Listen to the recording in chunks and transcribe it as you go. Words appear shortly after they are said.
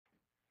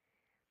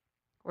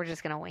We're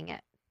just going to wing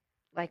it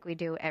like we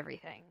do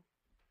everything.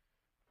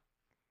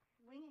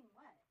 Winging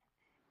what?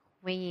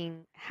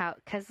 Winging how,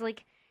 because,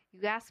 like,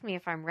 you asked me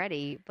if I'm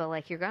ready, but,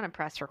 like, you're going to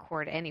press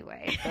record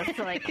anyway. So it's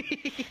like,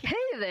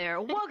 hey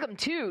there, welcome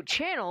to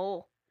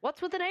channel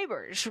What's with the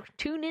Neighbors.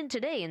 Tune in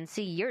today and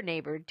see your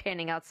neighbor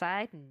standing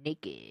outside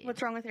naked.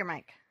 What's wrong with your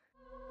mic?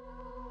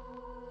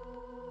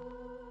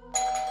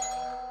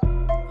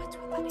 What's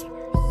with the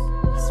neighbors?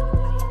 What's with the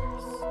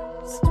neighbors?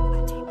 What's with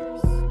the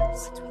neighbors?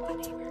 What's with the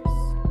neighbors?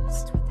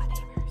 What's with the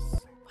neighbors?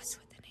 What's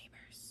with the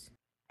neighbors?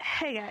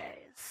 Hey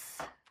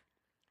guys.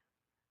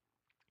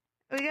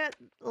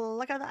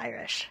 Look at the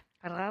Irish.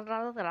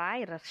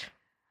 Irish.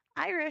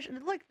 Irish.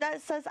 Look,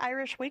 that says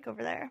Irish Week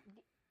over there.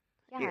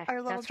 Yeah,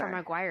 Our little that's from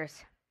jar.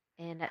 McGuire's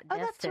in Oh,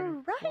 that's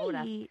Destin, Florida.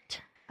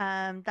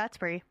 right. That's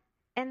Brie.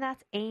 And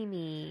that's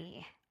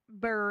Amy.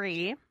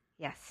 Brie.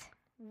 Yes.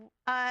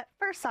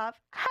 First off,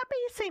 happy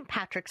St.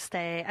 Patrick's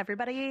Day,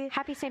 everybody.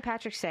 Happy St.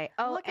 Patrick's Day.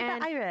 Oh, Look at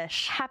and the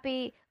Irish.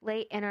 happy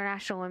late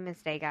International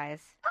Women's Day,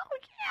 guys. Oh,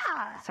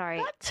 yeah. Sorry.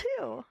 That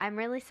too. I'm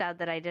really sad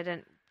that I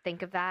didn't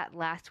think of that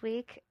last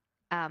week.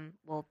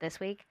 This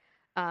week,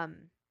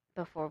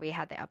 before we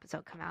had the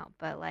episode come out.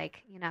 But,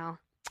 like, you know,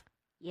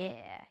 yeah.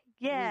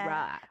 Yeah. We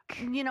rock.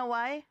 You know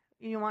why?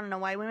 You want to know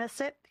why we missed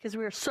it? Because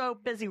we were so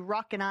busy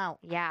rocking out.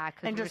 Yeah,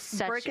 because And we're just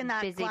such breaking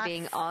that busy glass-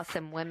 being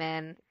awesome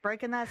women.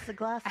 Breaking that's the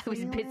glass. I was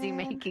busy ceiling.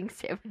 making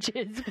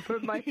sandwiches for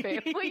my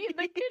family in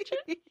the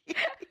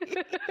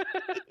kitchen.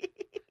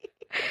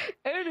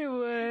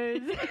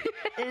 Anyways.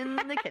 In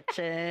the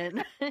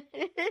kitchen.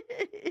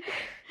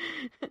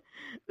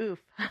 Oof.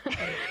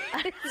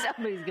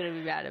 Somebody's going to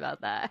be mad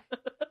about that.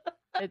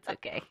 It's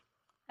okay.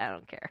 I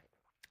don't care.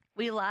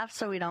 We laugh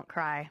so we don't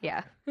cry.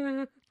 Yeah.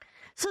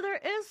 So there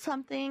is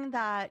something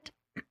that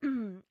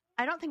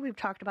I don't think we've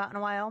talked about in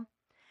a while,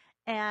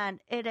 and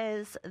it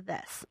is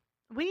this.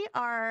 We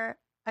are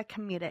a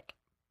comedic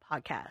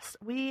podcast.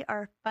 We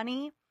are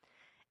funny,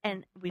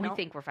 and we don't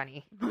think we're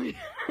funny.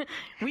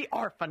 we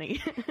are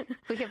funny.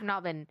 We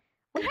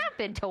have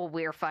been told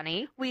we're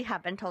funny. We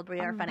have been told we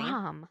are funny.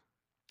 Mom.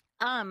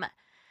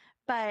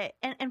 But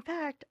in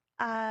fact,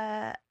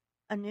 a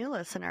new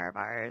listener of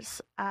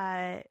ours,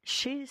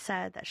 she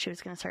said that she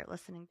was going to start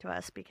listening to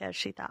us because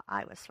she thought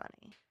I was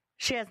funny.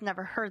 She has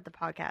never heard the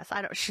podcast.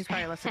 She's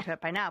probably listened to it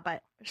by now,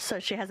 but so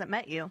she hasn't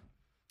met you,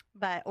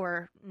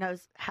 or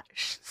knows.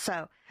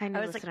 So I know,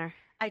 I was listener.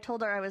 I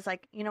told her, I was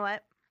like, you know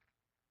what?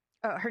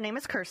 Her name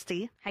is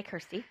Kirsty. Hi,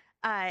 Kirsty.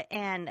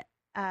 And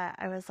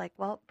I was like,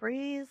 well,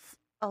 Bree's,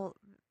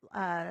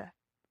 her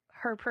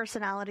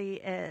personality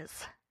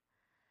is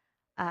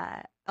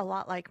a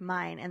lot like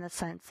mine in the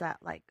sense that,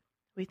 like,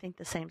 we think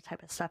the same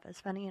type of stuff is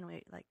funny, and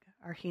we like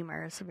our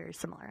humor is very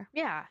similar.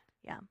 Yeah.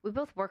 Yeah. We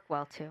both work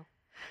well, too.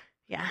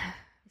 Yeah.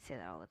 I say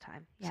that all the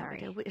time. Yeah,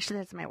 Sorry. we do.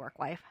 That's my work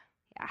wife.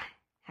 Yeah.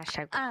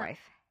 Hashtag work wife.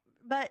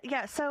 But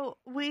yeah, so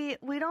we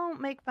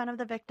don't make fun of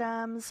the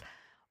victims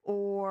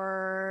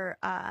or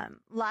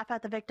laugh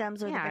at the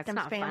victims or the Yeah, it's victims'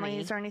 not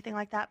families funny. or anything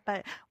like that.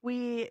 But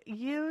we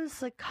use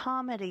the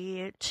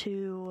comedy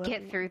to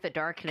Get through the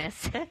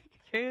darkness.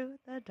 through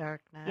the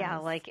darkness. Yeah,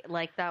 like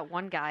that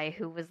one guy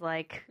who was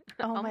like,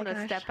 Oh I'm my going to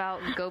gosh. step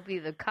out and go be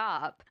the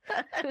cop.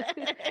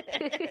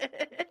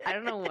 I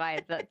don't know why.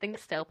 That thing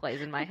still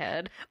plays in my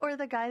head. Or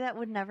the guy that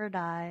would never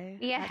die.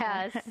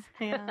 Yes.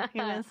 Yeah, he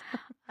was.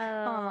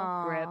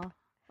 Oh, rip.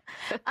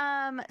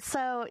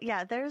 So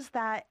yeah, there's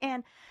that.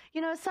 And,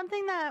 you know,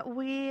 something that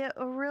we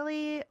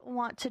really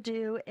want to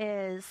do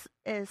is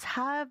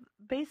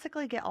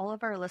basically get all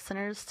of our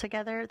listeners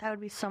together. That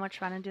would be so much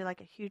fun, and do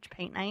like a huge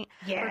paint night,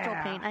 virtual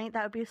paint night.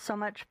 That would be so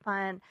much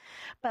fun.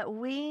 But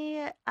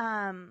we,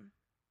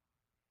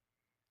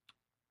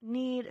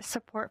 need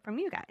support from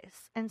you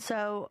guys. And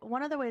so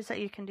one of the ways that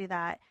you can do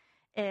that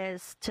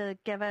is to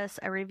give us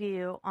a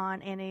review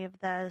on any of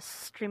the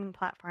streaming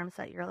platforms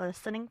that you're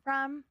listening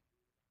from.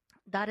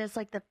 That is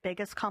like the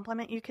biggest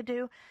compliment you could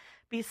do,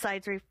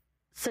 besides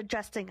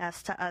suggesting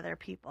us to other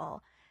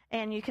people.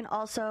 And you can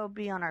also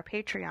be on our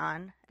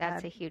Patreon.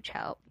 That's a huge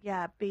help.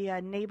 Yeah, be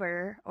a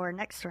neighbor or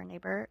next door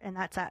neighbor. And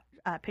that's at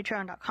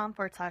patreon.com/.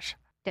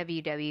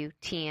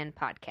 WWTN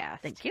podcast.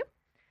 Thank you.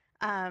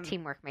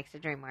 Teamwork makes the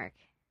dream work.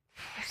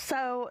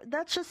 So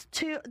that's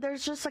just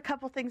there's just a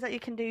couple things that you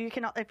can do. You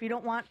can, if you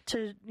don't want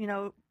to, you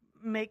know,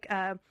 make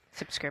a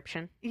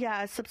Subscription.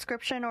 a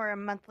subscription or a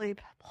monthly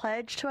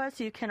pledge to us,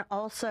 you can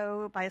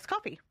also buy us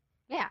coffee.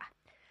 Yeah.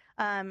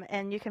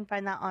 And you can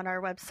find that on our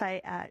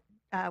website at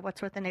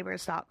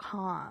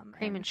what'swiththeneighbors.com.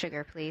 Cream and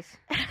sugar, please.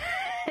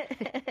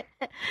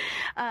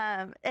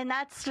 And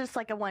that's just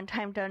like a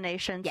one-time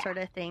donation sort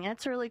of thing.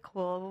 It's really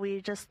cool.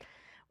 We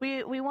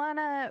want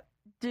to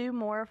do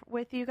more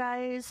with you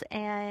guys,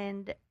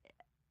 and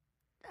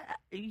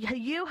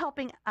you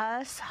helping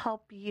us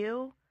help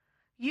you.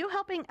 You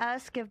helping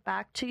us give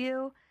back to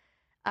you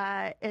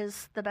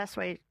is the best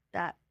way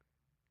that...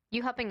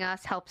 You helping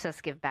us helps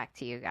us give back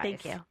to you guys.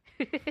 Thank you.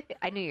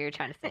 I knew you were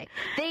trying to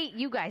say.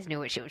 You guys knew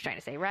what she was trying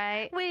to say,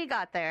 right? We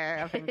got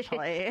there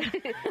eventually.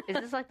 Is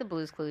this like the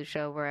Blue's Clues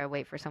show where I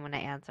wait for someone to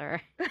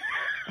answer?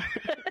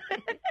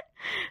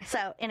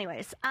 So,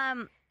 anyways,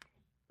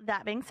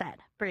 that being said,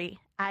 Brie,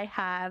 I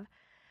have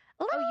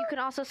a little... Oh, you can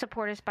also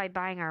support us by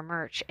buying our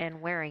merch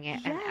and wearing it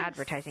and Yes.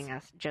 advertising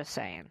us. Just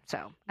saying.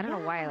 So I don't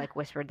know why I Yeah.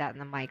 whispered that in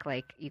the mic.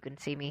 You can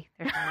see me.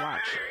 There's my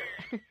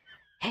watch.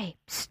 Hey,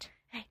 psst.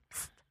 Hey,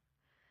 psst.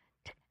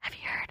 Have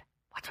you heard?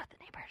 What's with the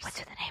neighbors? What's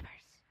with the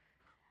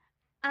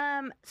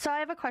neighbors? So I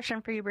have a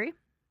question for you, Brie.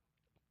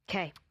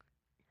 Okay.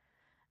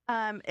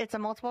 It's a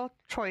multiple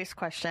choice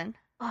question.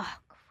 Oh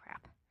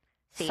crap.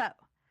 See. So,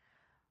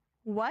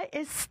 what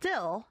is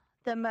still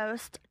the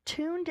most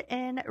tuned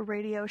in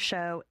radio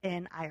show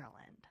in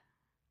Ireland?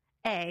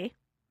 A,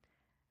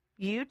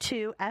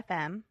 U2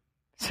 FM.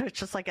 So it's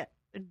just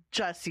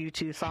just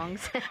U2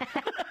 songs.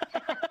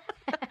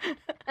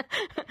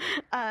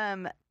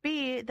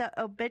 B, the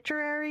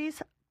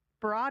obituaries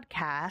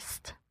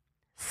broadcast.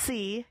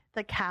 C,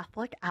 the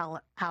Catholic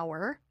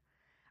Hour.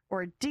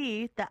 Or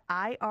D, the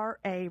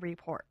IRA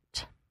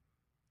report.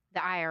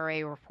 The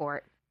IRA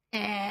report.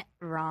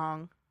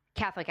 Wrong.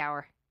 Catholic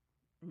Hour.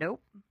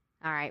 Nope.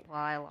 All right. Well,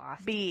 I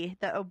lost. B,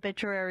 the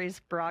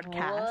obituaries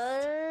broadcast.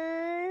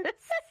 What?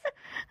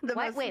 The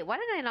Why, most- wait, why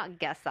did I not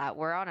guess that?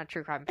 We're on a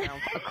true crime panel.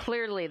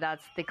 Clearly,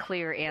 that's the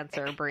clear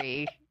answer,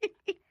 Bree.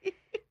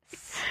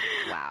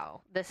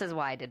 Wow. This is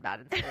why I did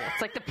bad in school.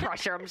 It's like the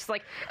pressure. I'm just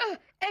like,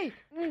 A,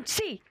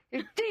 C,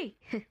 D.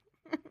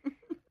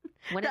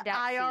 When in the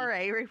doubt, C.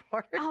 IRA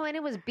report. Oh, and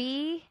it was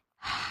B.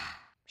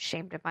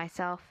 Ashamed of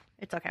myself.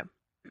 It's okay.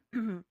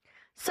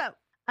 So,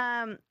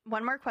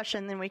 one more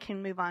question, then we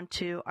can move on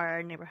to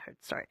our neighborhood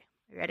story.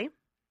 You ready?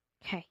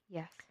 Okay,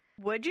 yes.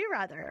 Would you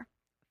rather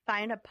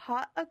find a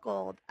pot of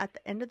gold at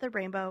the end of the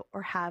rainbow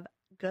or have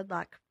good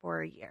luck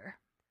for a year?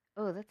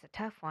 Oh, that's a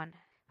tough one.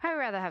 I'd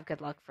rather have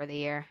good luck for the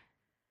year.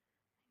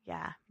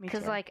 Yeah, me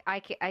Because, too.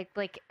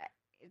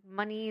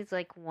 money's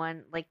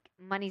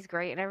money's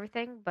great and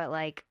everything, but,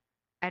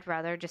 I'd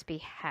rather just be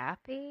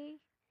happy.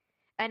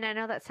 And I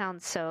know that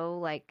sounds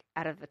so,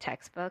 out of the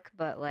textbook,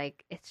 but,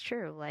 it's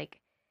true. Would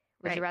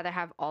Right. you rather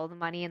have all the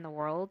money in the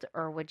world,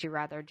 or would you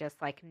rather just,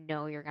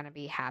 know you're going to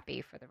be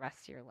happy for the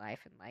rest of your life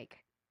and,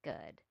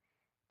 good?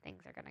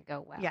 Things are going to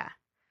go well. Yeah.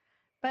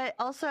 But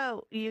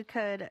also, you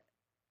could,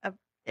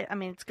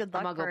 it's good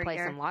luck I'm going for to go a play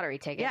year. some lottery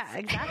tickets. Yeah,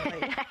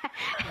 exactly.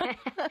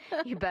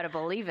 You better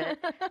believe it.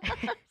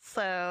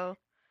 So,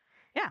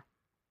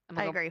 I'm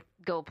I going to agree.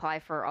 go apply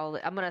for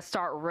I'm going to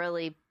start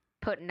really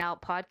putting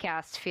out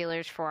podcast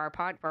feelers for our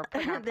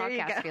putting our There you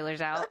podcast go. feelers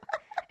out.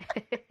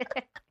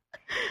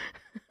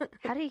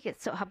 How do you get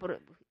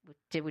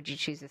would you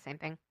choose the same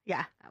thing?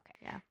 Yeah.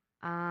 Okay.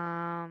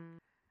 Yeah.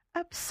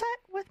 Upset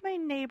with my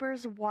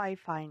neighbor's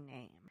Wi-Fi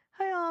name.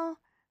 Hi all.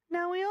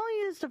 Now we all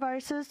use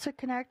devices to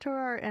connect to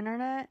our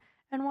internet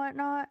and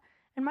whatnot,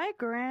 and my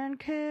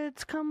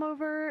grandkids come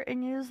over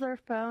and use their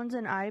phones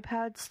and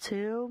iPads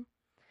too.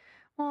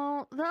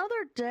 Well, the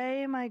other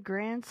day my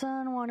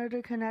grandson wanted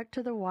to connect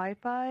to the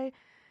Wi-Fi,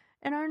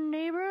 and our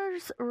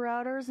neighbor's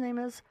router's name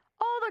is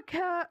all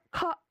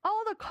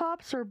the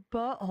cops are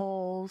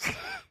buttholes.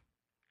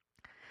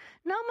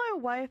 Now my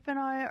wife and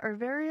I are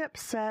very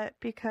upset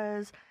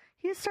because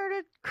he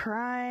started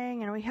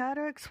crying and we had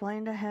to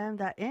explain to him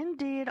that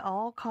indeed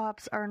all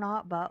cops are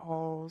not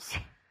buttholes.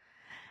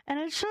 And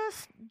it's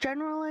just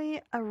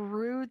generally a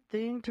rude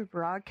thing to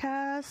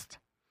broadcast.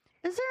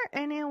 Is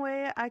there any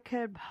way I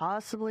could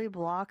possibly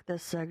block the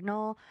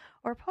signal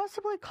or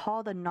possibly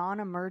call the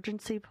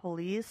non-emergency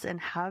police and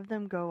have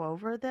them go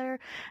over there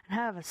and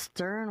have a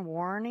stern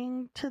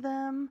warning to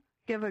them?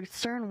 Give a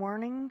stern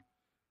warning?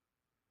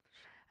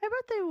 I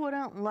bet they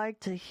wouldn't like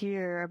to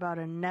hear about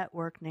a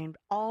network named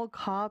All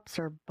Cops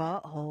Are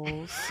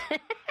Buttholes.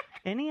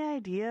 Any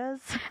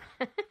ideas?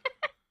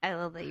 I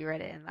love that you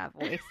read it in that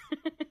voice.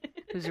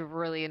 It was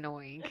really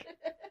annoying.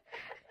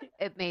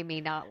 It made me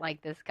not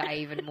like this guy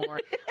even more.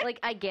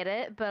 I get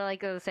it, but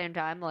at the same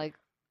time,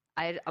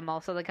 I'm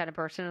also the kind of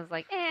person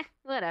who's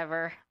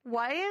whatever.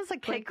 Why is a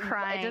kid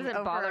crying? It doesn't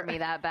over... bother me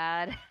that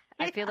bad.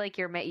 I feel like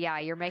you're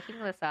making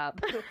this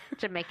up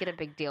to make it a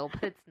big deal,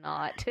 but it's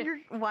not.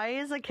 Why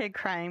is a kid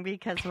crying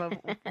because of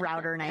a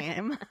router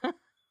name?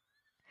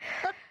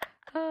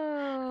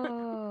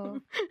 Oh,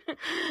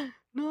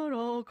 Not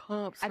all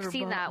cops. I've are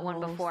seen that one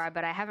buttholes. before,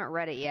 but I haven't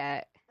read it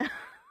yet.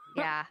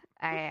 Yeah,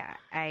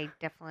 I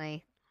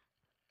definitely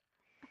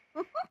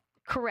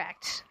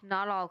correct.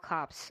 Not all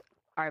cops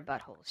are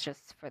buttholes,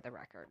 just for the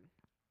record,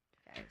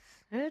 guys.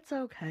 It's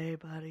okay,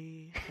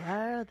 buddy.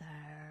 They're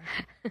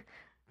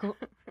there.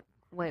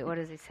 Wait, what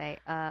does he say?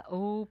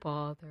 Oh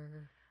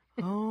bother,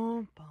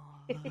 Oh,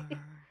 bother.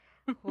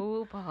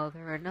 oh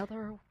bother,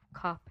 another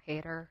cop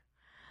hater.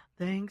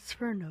 Thanks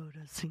for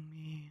noticing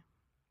me.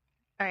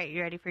 All right,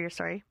 you ready for your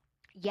story?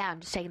 Yeah, I'm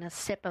just taking a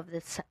sip of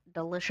this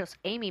delicious.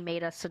 Amy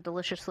made us a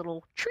delicious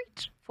little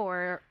treat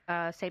for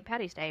St.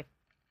 Patty's Day.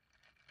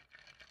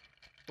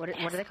 What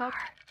are they called?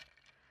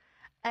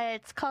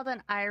 It's called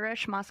an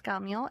Irish Moscow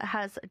Mule. It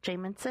has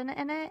Jameson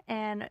in it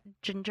and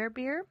ginger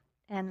beer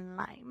and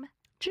lime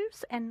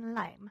juice and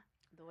lime.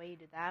 The way you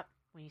did that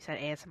when you said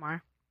ASMR.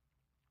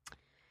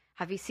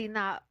 Have you seen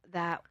that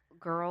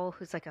girl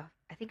who's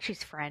I think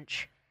she's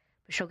French,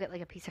 but she'll get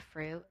like a piece of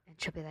fruit and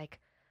she'll be like,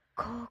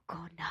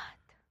 coconut.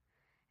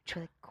 She'll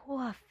be like,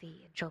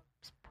 coffee. And she'll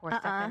pour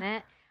stuff in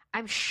it.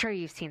 I'm sure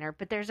you've seen her,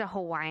 but there's a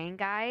Hawaiian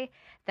guy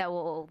that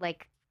will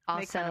like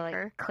Make fun also of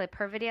her. like clip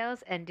her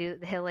videos and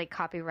he'll like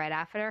copy right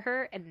after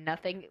her and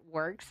nothing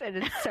works and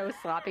it's so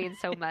sloppy and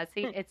so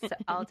messy.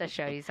 I'll have to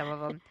show you some of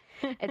them.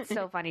 It's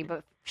so funny,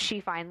 but she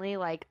finally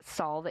like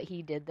saw that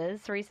he did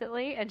this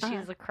recently and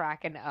she's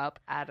cracking up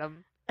at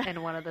him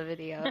in one of the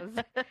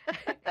videos.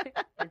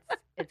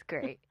 It's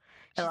great.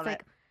 She's I love like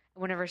it.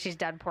 whenever she's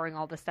done pouring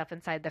all the stuff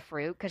inside the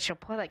fruit, because she'll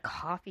pour like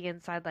coffee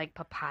inside like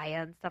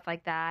papaya and stuff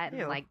like that, Ew.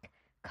 and like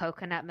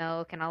coconut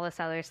milk and all this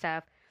other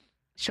stuff.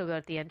 She'll go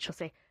at the end, she'll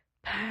say,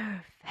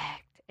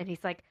 perfect. And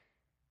he's like,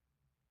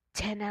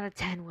 10 out of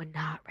 10 would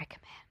not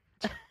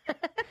recommend.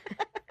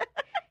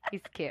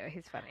 He's cute.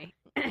 He's funny.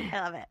 I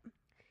love it.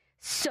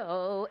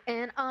 So,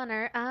 in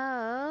honor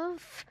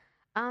of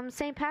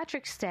St.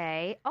 Patrick's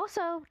Day,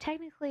 also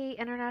technically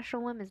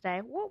International Women's Day,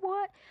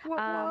 what?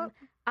 What?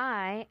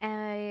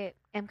 I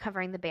am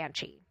covering the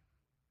Banshee.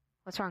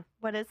 What's wrong?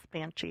 What is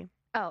Banshee?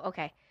 Oh,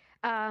 okay.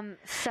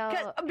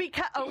 So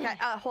Because okay,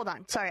 hold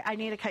on. Sorry, I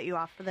need to cut you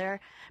off there.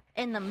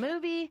 In the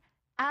movie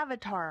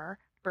Avatar,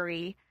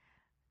 Brie,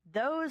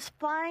 those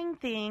flying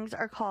things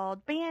are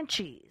called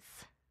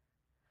banshees.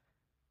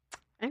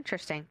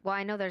 interesting. Well,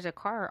 I know there's a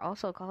car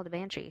also called the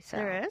Banshee. So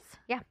There is?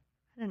 Yeah.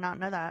 I did not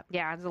know that.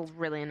 Yeah, it's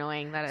really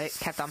annoying that it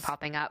kept on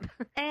popping up.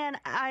 And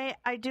I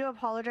do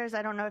apologize.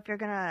 I don't know if you're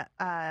going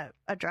to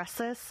address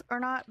this or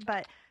not,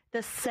 but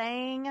the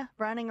saying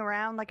running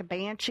around like a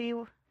banshee,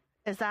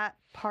 is that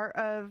part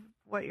of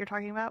what you're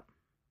talking about?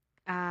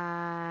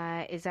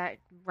 Is that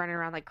running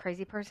around like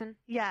crazy person?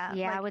 Yeah.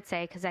 Yeah, like, I would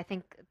say, because I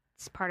think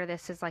part of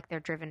this is like they're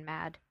driven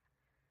mad.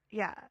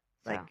 Yeah.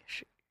 So. Like,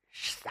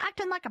 she's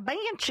acting like a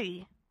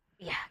banshee.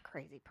 Yeah,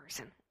 crazy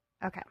person.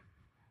 Okay.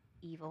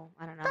 Evil.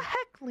 I don't know. What the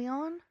heck,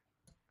 Leon?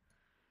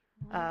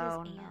 What is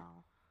Oh, aunt?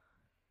 no.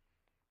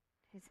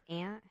 His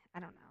aunt? I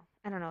don't know.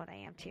 I don't know what I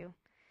am too.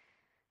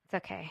 It's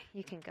okay.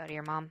 You can go to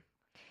your mom.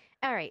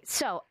 All right.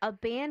 So a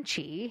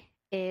banshee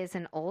is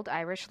an old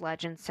Irish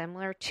legend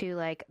similar to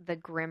like the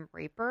Grim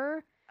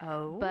Reaper,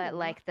 Oh. but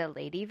like the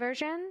lady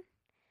version.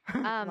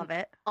 Love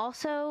it.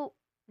 Also,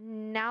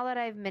 now that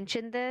I've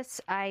mentioned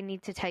this, I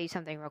need to tell you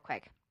something real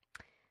quick.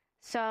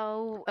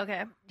 So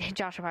Okay.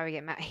 Josh will probably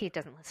get mad. He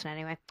doesn't listen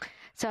anyway.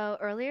 So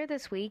earlier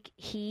this week,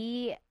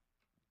 he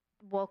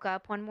woke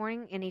up one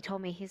morning and he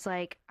told me, he's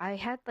like, I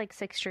had like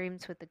 6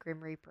 dreams with the Grim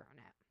Reaper on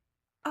it.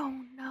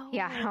 Oh, no.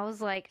 Yeah, and I was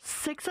like,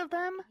 6 of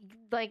them?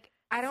 like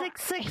I don't.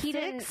 666? He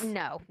didn't.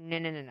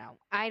 No.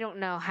 I don't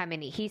know how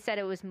many. He said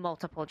it was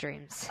multiple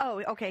dreams.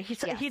 Oh, okay. He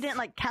said Yes. he didn't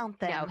like count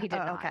them. No, he did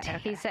Oh, not.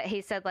 Okay.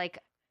 He said like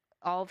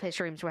all of his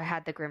dreams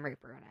had the Grim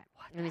Reaper in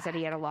it, and he said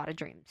he had a lot of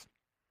dreams.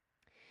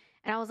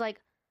 And I was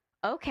like,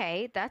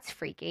 okay, that's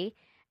freaky.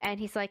 And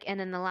he's like, and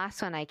then the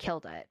last one, I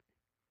killed it.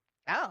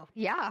 Oh.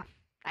 Yeah,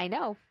 I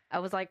know. I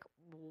was like,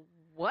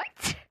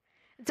 what?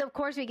 So of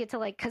course we get to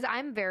like, because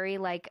I'm very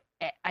like,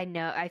 I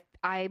know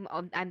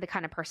I'm the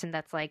kind of person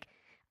that's like,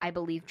 I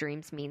believe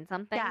dreams mean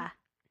something. Yeah.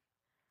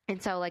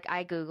 And so like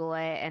I Google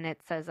it and it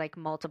says like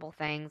multiple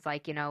things,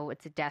 like, you know,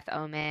 it's a death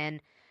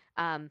omen.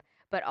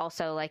 But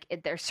also like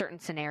there's certain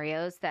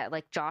scenarios that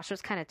like Josh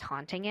was kind of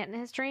taunting it in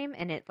his dream,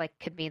 and it like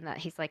could mean that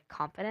he's like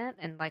confident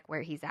and like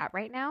where he's at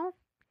right now.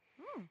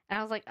 And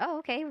I was like, oh,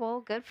 okay,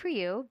 well, good for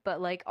you.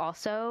 But like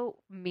also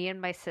me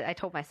and I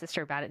told my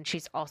sister about it, and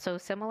she's also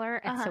similar.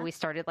 And so we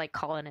started like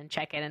calling and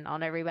checking in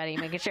on everybody,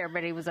 making sure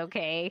everybody was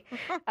okay.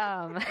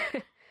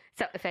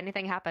 So if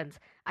anything happens,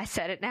 I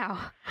said it now.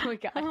 Oh my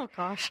God. Oh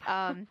gosh.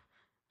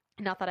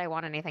 Not that I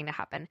want anything to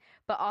happen,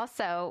 but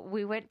also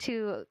we went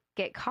to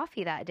get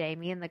coffee that day,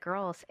 me and the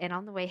girls. And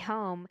on the way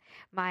home,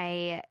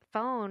 my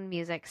phone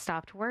music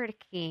stopped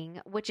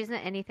working, which isn't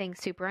anything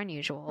super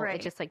unusual. Right.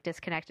 It just like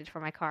disconnected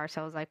from my car.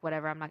 So I was like,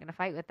 whatever, I'm not going to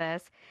fight with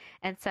this.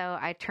 And so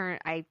I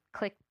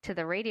clicked to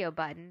the radio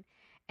button,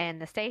 and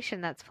the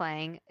station that's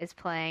playing is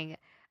playing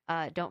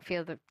Don't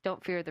Fear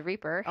the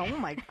Reaper. Oh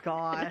my And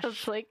gosh. I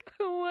was like,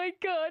 oh my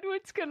God,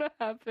 what's going to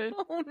happen?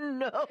 Oh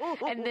no.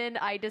 And then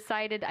I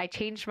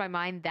changed my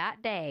mind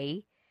that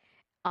day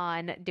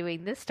on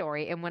doing this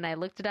story. And when I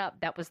looked it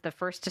up, that was the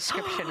first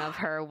description of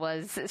her,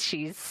 was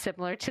she's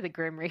similar to the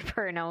Grim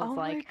Reaper. And I was Oh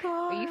my like,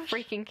 are you gosh.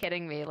 freaking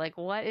kidding me? Like,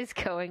 what is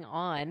going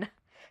on?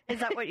 Is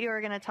that what you were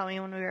going to tell me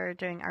when we were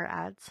doing our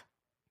ads?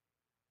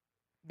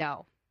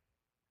 No,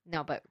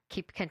 but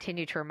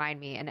continue to remind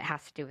me. And it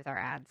has to do with our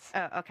ads.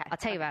 Oh, okay. I'll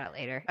tell you about it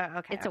later. Oh,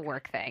 okay. It's a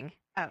work thing.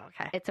 Oh,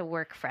 okay. It's a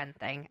work friend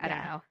thing. I don't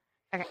Yeah.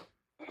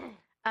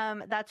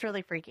 know. That's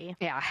really freaky.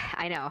 Yeah,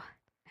 I know.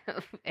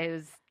 It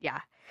was, yeah.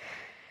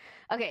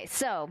 Okay,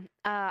 so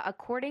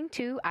according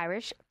to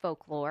Irish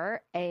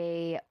folklore,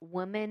 a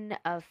woman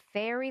of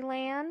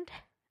fairyland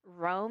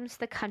roams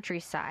the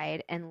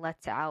countryside and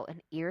lets out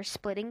an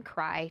ear-splitting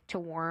cry to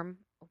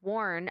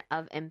warn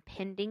of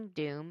impending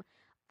doom,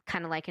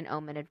 kind of like an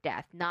omen of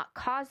death. Not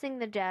causing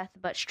the death,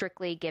 but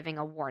strictly giving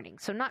a warning.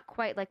 So not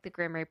quite like the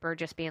Grim Reaper,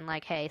 just being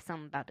like, hey,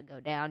 something's about to go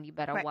down. You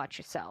better Right. watch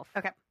yourself.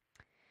 Okay.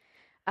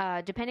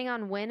 Depending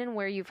on when and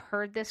where you've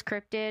heard this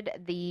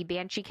cryptid, the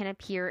banshee can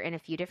appear in a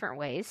few different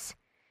ways.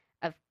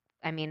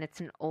 It's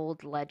an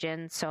old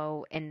legend,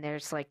 and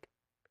there's like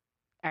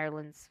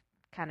Ireland's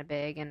kind of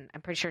big, and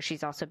I'm pretty sure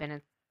she's also been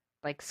in,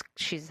 like,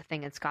 she's a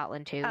thing in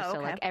Scotland too. Oh, So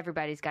okay. like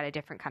everybody's got a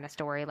different kind of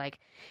story. Like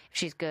if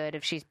she's good,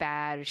 if she's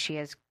bad, if she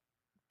has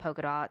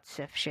polka dots,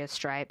 if she has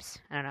stripes.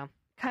 I don't know.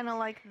 Kind of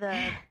like the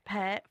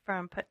pet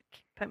from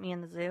Put Me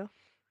in the Zoo.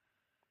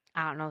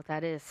 I don't know what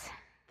that is.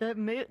 The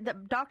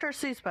Dr.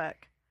 Seuss book.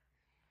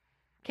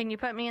 Can you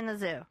put me in the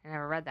zoo? I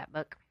never read that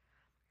book.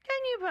 Can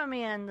you put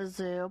me in the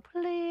zoo,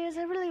 please?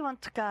 I really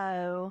want to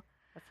go.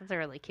 That sounds a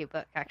really cute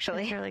book,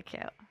 actually. It's really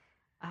cute.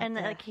 I'll And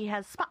have to- like he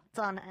has spots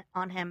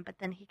on him, but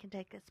then he can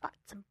take his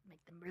spots and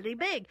make them really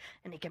big,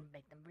 and he can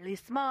make them really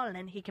small,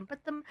 and he can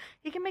make them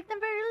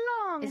very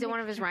long. is and it he one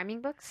of his can-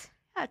 rhyming books?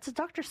 Yeah, it's a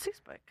Dr.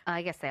 Seuss book.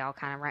 I guess they all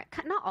kind of rhyme.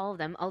 Not all of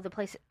them. The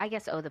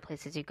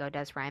Places You Go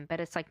does rhyme, but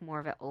it's like more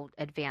of an old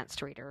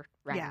advanced reader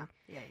rhyming.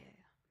 Yeah.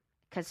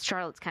 Because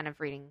Charlotte's kind of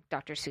reading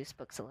Dr. Seuss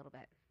books a little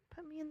bit.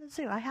 Put me in the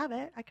zoo. I have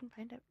it. I can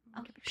find it.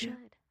 I'll give it to you.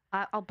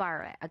 I'll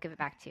borrow it. I'll give it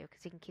back to you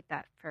because you can keep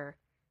that for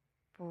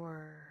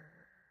For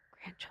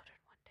grandchildren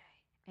one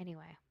day.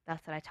 Anyway,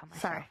 that's what I tell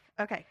myself. sorry.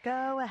 Okay,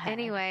 go ahead.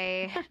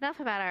 Anyway, enough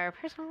about our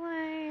personal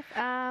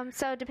life.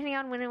 So depending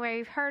on when and where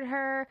you've heard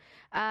her,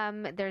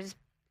 there's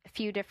a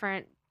few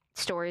different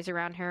stories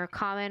around her.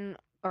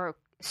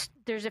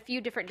 There's a few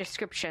different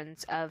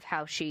descriptions of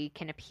how she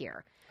can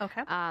appear.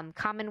 Okay.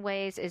 Common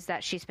ways is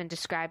that she's been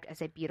described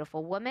as a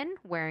beautiful woman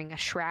wearing a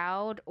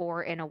shroud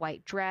or in a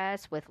white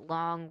dress with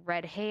long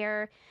red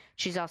hair.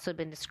 She's also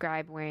been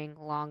described wearing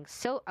a long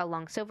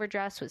silver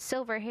dress with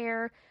silver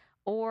hair,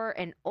 or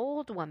an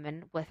old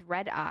woman with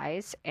red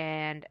eyes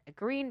and a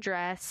green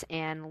dress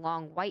and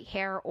long white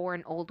hair, or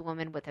an old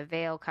woman with a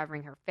veil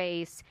covering her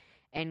face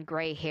and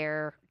gray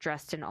hair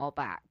dressed in all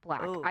black.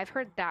 Ooh. I've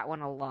heard that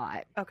one a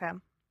lot. Okay.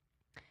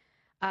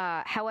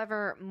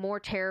 However, more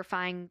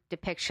terrifying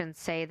depictions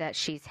say that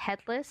she's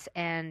headless,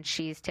 and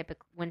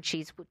when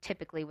she's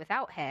typically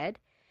without head,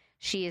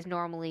 she is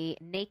normally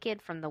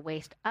naked from the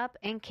waist up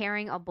and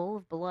carrying a bowl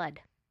of blood.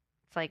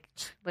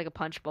 It's like a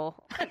punch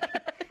bowl.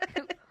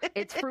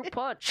 It's fruit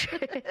punch.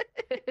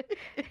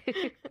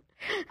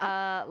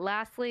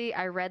 Lastly,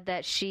 I read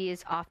that she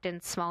is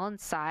often small in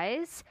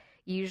size,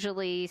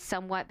 usually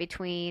somewhat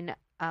between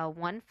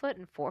 1 foot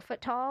and 4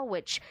 foot tall,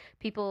 which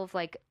people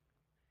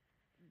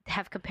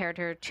have compared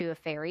her to a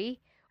fairy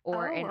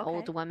or Oh, an okay.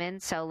 old woman.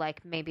 So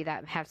like maybe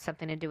that has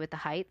something to do with the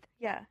height.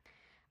 Yeah.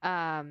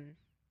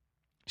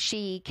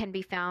 She can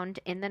be found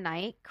in the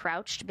night,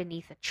 crouched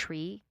beneath a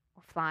tree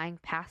or flying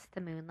past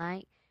the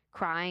moonlight,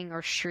 crying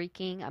or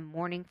shrieking a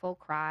mournful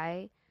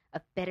cry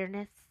of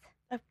bitterness.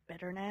 Of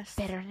bitterness.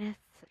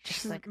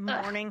 Just She's like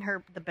mourning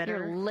the bitter.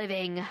 you're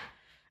living.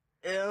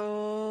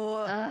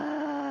 Ew.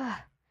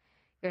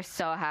 You're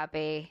so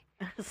happy.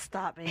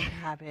 Stop being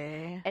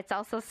happy. It's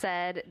also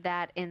said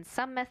that in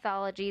some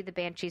mythology, the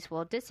banshees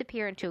will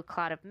disappear into a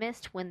cloud of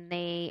mist when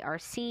they are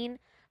seen,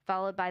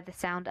 followed by the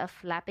sound of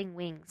flapping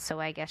wings. So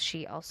I guess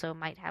she also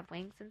might have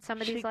wings in some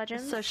of these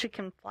legends. So she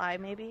can fly,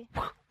 maybe?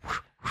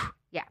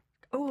 Yeah.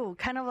 Ooh,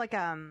 kind of like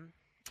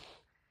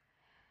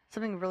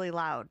something really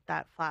loud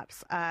that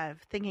flaps.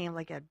 Thinking of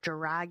like a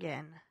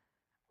dragon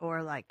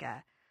or like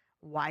a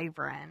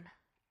wyvern.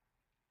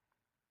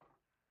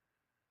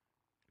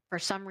 For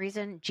some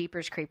reason,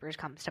 Jeepers Creepers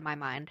comes to my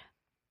mind,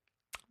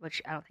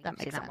 which I don't think That I've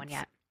seen makes that one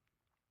sense.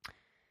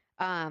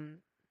 yet.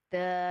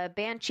 The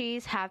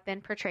banshees have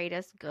been portrayed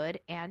as good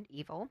and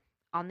evil.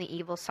 On the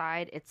evil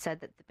side, it's said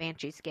that the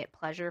banshees get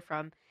pleasure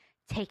from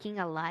taking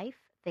a life.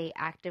 They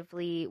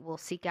actively will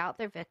seek out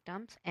their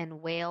victims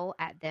and wail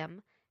at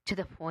them to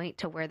the point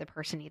to where the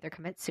person either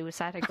commits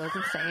suicide or goes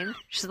insane.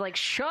 She's like,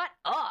 "Shut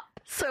up!"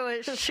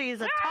 So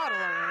she's a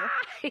toddler.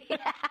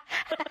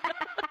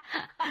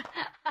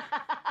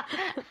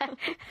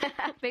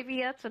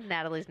 Maybe that's what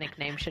Natalie's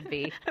nickname should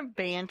be. Give me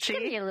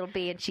Banshee. a little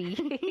banshee.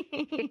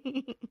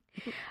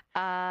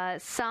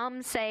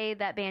 Some say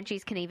that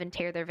banshees can even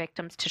tear their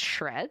victims to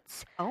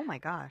shreds. Oh my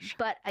gosh.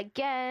 But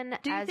again,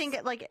 Do you think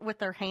it like with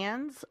their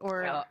hands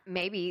or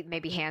maybe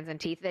hands and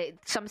teeth?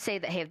 Some say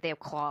that they have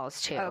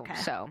claws too. Okay.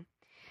 So,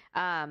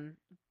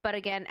 but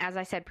again, as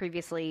I said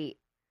previously,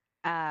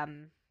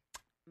 some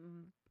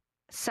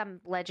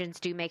legends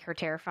do make her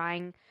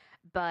terrifying,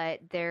 but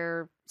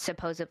they're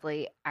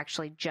supposedly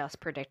actually just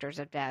predictors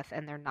of death,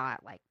 and they're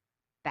not like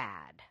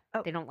bad.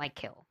 Oh. They don't like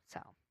kill. So,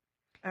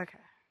 okay?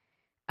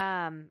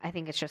 I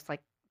think it's just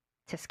like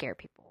to scare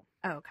people.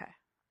 Oh, okay.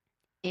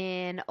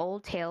 In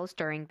old tales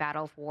during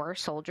Battle of War,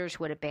 soldiers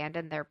would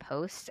abandon their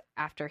posts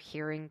after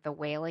hearing the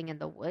wailing in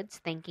the woods,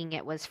 thinking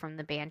it was from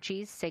the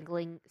banshees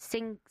signaling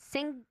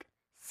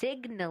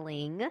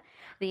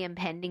the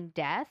impending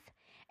death,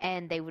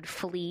 and they would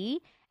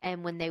flee.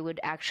 And when they would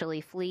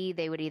actually flee,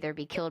 they would either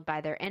be killed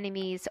by their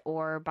enemies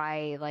or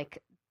by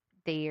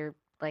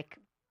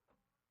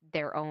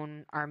their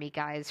own army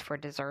guys for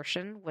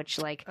desertion, which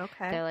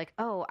Okay. they're like,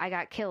 "Oh, I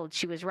got killed.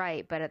 She was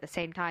right, but at the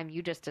same time,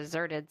 you just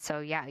deserted,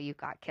 so yeah, you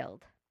got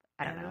killed."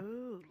 I don't know.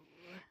 Ooh.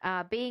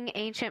 Being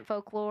ancient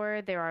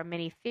folklore, there are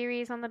many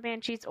theories on the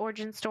Banshee's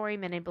origin story.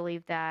 Many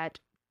believe that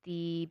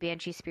the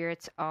Banshee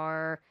spirits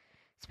are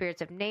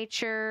spirits of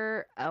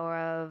nature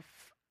or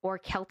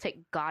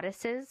Celtic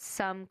goddesses.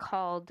 Some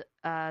called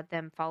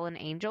them fallen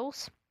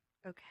angels.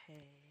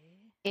 Okay.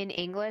 In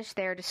English,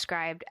 they're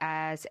described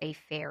as a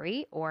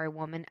fairy or a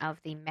woman of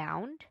the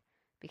mound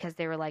because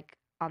they were like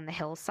on the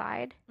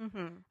hillside.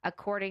 Mm-hmm.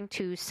 According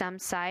to some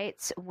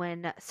sites,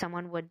 when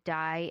someone would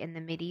die in the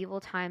medieval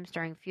times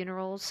during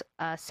funerals,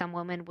 some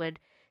women would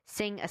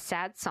sing a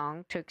sad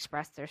song to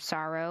express their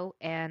sorrow,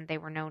 and they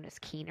were known as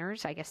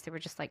keeners. I guess they were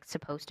just like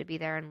supposed to be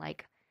there and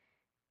like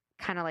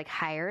kind of like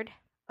hired.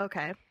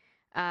 Okay.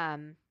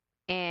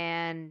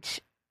 And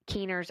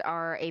keeners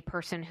are a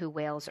person who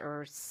wails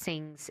or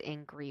sings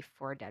in grief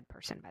for a dead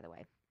person, by the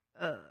way.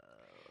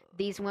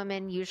 These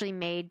women usually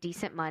made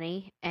decent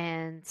money,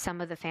 and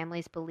some of the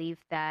families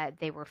believed that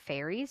they were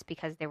fairies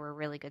because they were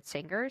really good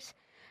singers.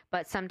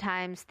 But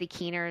sometimes the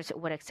keeners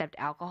would accept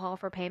alcohol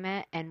for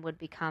payment and would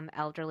become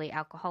elderly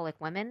alcoholic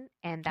women,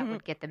 and that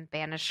would get them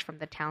banished from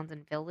the towns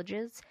and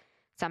villages.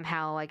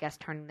 Somehow, I guess,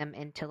 turning them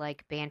into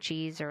like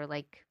banshees or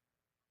like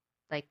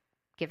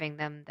giving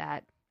them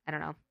that, I don't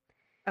know,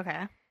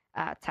 Okay.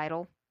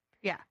 title.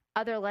 Yeah.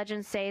 Other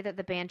legends say that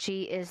the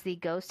banshee is the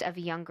ghost of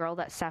a young girl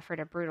that suffered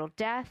a brutal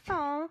death,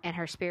 Oh. and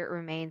her spirit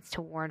remains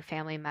to warn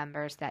family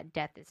members that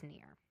death is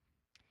near.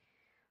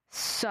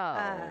 So,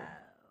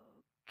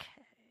 Okay.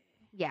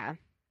 yeah,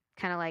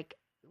 kind of like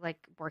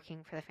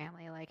working for the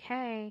family. Like,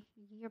 hey,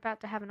 you're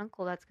about to have an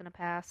uncle that's gonna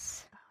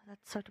pass. Oh,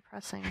 that's so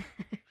depressing.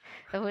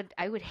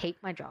 I would hate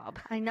my job.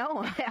 I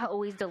know.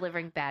 Always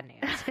delivering bad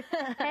news.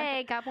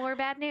 Hey, got more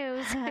bad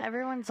news.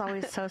 Everyone's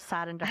always so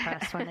sad and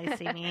depressed when they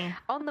see me.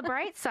 On the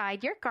bright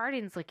side, your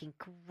garden's looking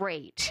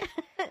great.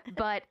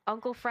 But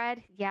Uncle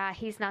Fred, yeah,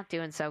 he's not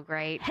doing so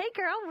great. Hey,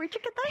 girl, where'd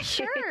you get that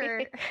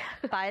shirt?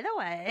 By the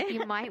way.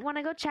 You might want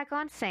to go check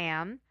on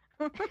Sam.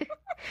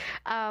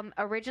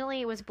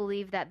 Originally, it was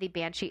believed that the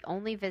Banshee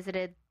only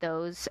visited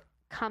those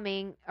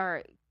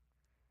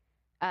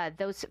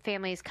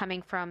families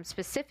coming from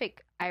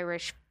specific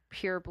Irish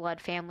pureblood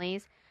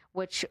families,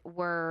 which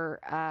were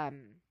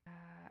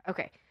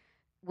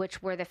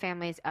the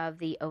families of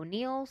the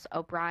O'Neills,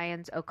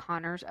 O'Briens,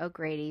 O'Connors,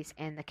 O'Grady's,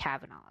 and the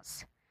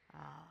Kavanaghs.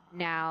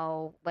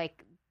 Now,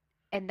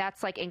 and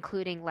that's like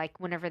including like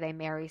whenever they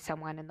marry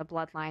someone and the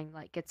bloodline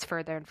like gets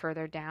further and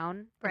further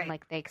down, Right. and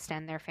like they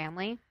extend their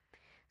family.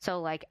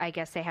 So like I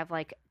guess they have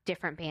like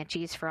different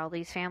banshees for all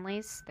these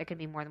families. There could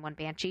be more than one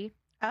banshee.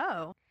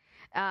 Oh.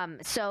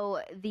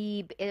 So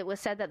it was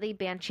said that the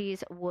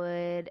banshees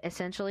would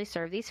essentially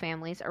serve these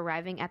families,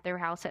 arriving at their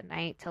house at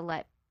night to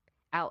let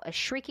out a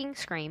shrieking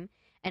scream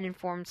and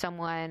inform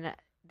someone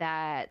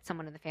that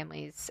someone in the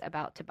family is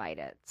about to bite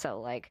it. So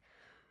like,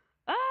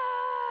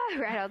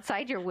 right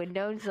outside your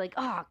window, and it's like,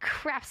 oh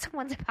crap,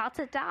 someone's about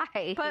to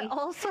die. But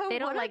also, they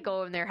don't what like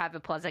go in there have a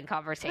pleasant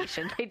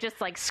conversation. They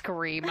just like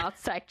scream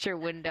outside your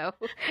window.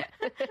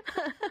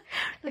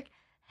 like,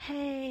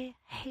 hey,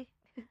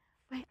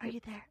 wait, are you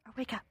there? Oh,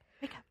 wake up.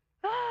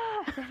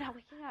 They're not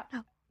waking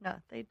up. No,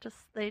 they just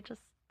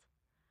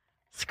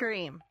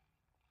scream.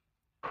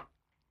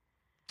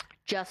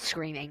 Just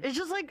screaming. It's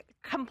just like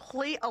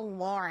complete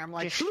alarm.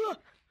 Like, Just-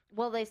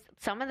 Well,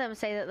 some of them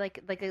say that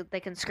like they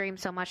can scream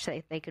so much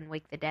that they can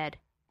wake the dead,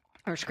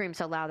 or scream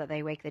so loud that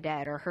they wake the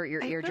dead, or hurt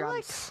your I feel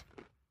eardrums.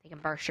 They can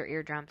burst your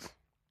eardrums.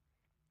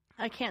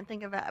 I can't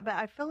think of it, but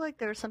I feel like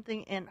there's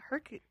something in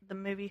the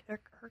movie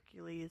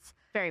Hercules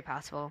Very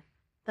possible.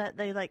 that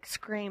they like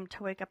scream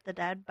to wake up the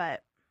dead,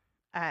 but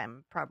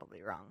I'm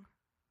probably wrong.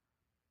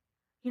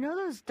 You know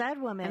those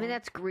dead women? I mean,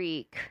 that's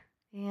Greek.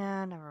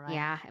 yeah, never mind.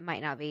 Yeah, it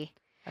might not be,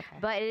 Okay.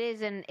 but it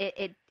is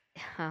it.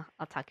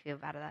 I'll talk to you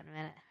about that in a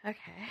minute.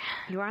 Okay.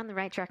 You are on the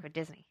right track with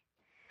Disney.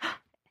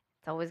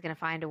 It's always going to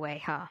find a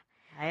way, huh?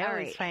 I All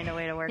always right. find a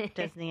way to work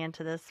Disney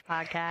into this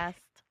podcast.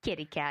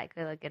 Kitty cat,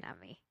 good looking at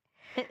me.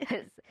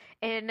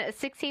 In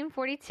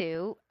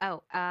 1642,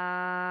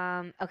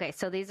 okay,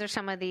 so these are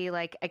some of the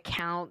like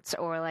accounts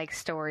or like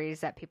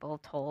stories that people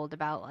told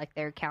about like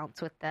their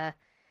accounts with the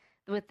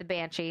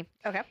banshee.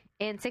 Okay.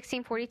 In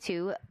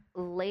 1642,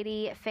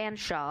 Lady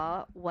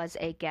Fanshawe was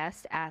a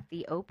guest at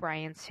the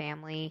O'Brien's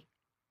family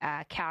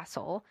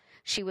castle.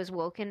 She was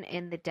woken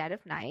in the dead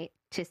of night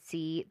to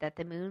see that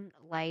the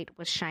moonlight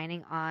was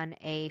shining on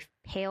a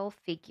pale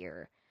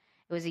figure.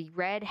 It was a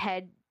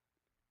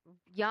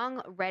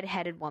young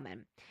red-headed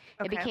woman.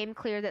 Okay. It became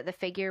clear that the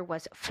figure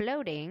was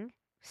floating.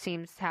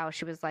 Seems how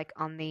she was like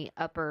on the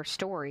upper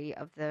story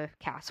of the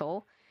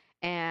castle,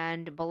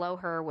 and below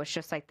her was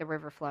just like the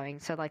river flowing.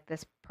 So like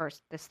this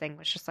thing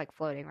was just like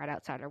floating right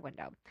outside her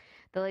window.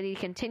 The lady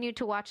continued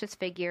to watch this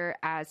figure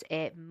as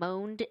it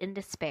moaned in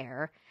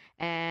despair,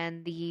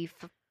 and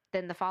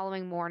then the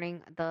following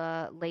morning,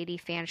 the Lady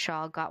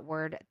Fanshawe got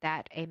word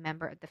that a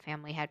member of the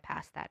family had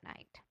passed that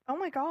night. Oh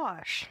my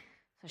gosh.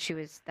 So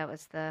that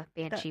was the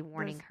banshee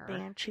warning This her.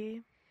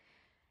 Banshee.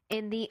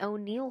 In the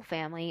O'Neill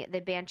family, the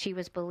banshee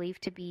was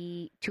believed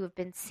to have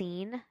been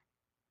seen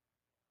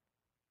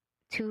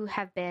to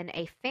have been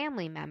a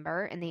family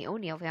member in the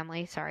O'Neill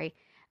family,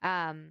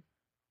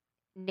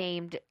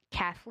 named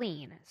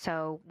Kathleen.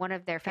 So one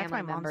of their That's family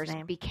my mom's members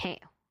name. became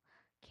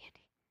Candy.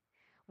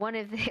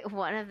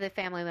 One of the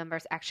family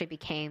members actually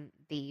became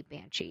the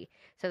Banshee.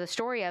 So the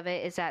story of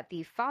it is that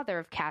the father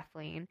of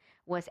Kathleen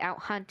was out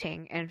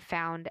hunting and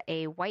found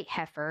a white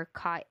heifer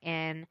caught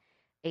in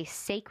a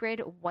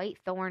sacred white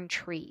thorn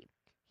tree.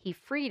 He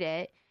freed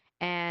it,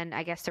 and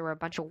I guess there were a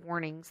bunch of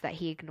warnings that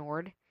he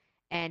ignored.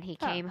 And he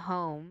came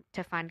home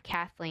to find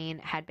Kathleen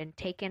had been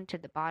taken to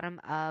the bottom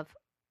of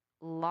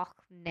Loch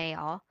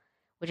Ness,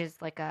 which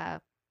is like a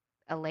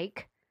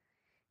lake,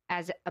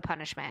 as a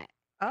punishment.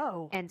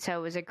 Oh. And so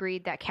it was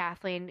agreed that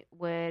Kathleen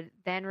would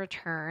then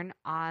return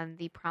on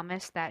the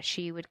promise that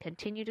she would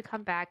continue to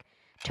come back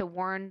to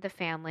warn the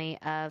family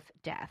of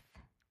death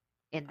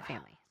in the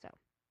family. So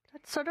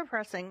That's so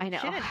depressing. I know.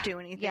 She didn't do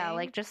anything. yeah,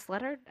 like just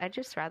let her. I'd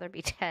just rather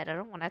be dead. I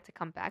don't want to have to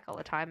come back all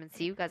the time and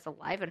see you guys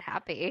alive and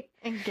happy.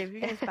 And give you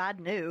guys bad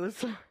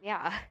news.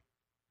 Yeah.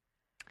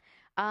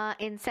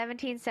 In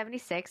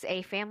 1776,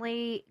 a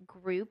family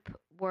group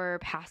were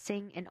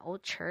passing an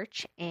old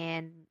church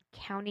in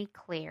County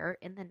Clare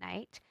in the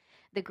night.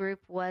 The group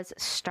was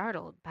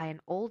startled by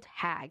an old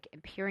hag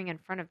appearing in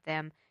front of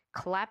them,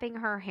 clapping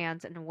her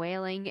hands and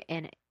wailing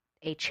in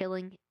a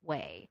chilling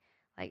way.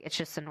 Like, it's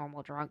just a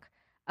normal drunk.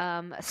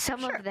 Some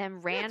Sure. of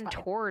them ran That's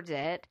fine. towards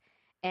it,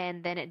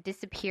 and then it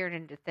disappeared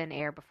into thin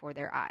air before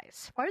their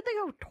eyes. Why did they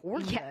go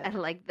towards Yeah, it?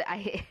 like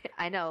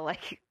I know,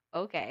 like,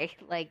 okay,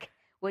 like,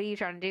 what are you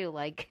trying to do?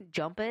 Like,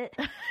 jump it?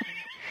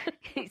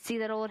 See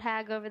that old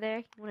hag over there?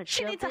 You want to She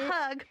jump needs a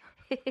hug.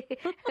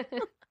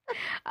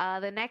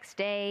 The next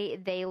day,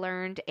 they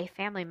learned a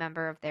family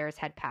member of theirs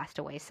had passed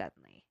away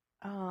suddenly.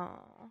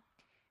 Oh.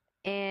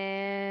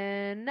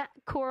 In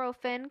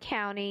Corofin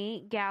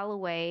County,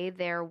 Galloway,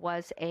 there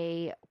was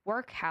a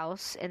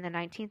workhouse in the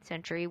 19th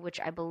century, which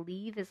I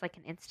believe is like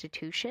an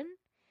institution.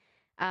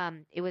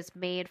 It was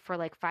made for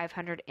like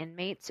 500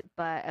 inmates,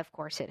 but of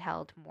course it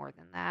held more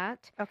than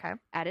that. Okay.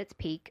 At its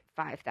peak,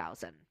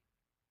 5,000.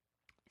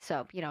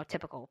 So,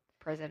 typical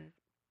prison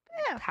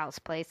Yeah. house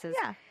places.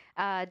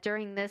 Yeah.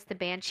 During this, the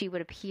Banshee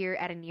would appear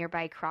at a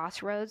nearby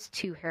crossroads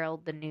to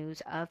herald the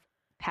news of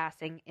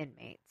passing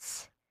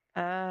inmates.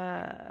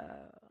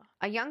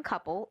 A young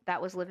couple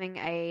that was living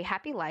a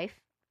happy life,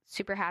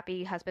 super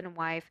happy husband and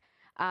wife.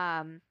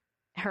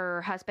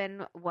 Her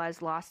husband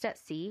was lost at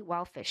sea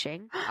while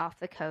fishing off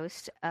the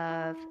coast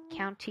of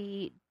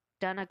County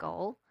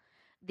Donegal.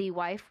 The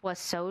wife was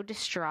so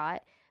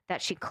distraught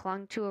that she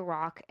clung to a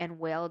rock and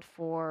wailed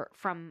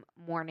from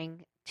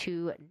morning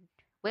to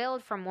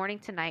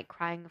night,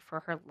 crying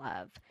for her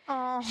love.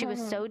 Oh. She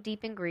was so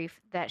deep in grief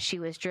that she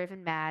was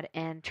driven mad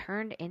and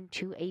turned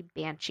into a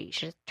banshee.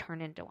 She just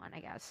turned into one, I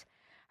guess.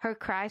 Her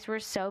cries were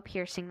so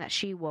piercing that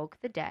she woke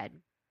the dead.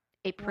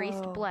 A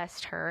priest Whoa.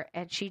 blessed her,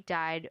 and she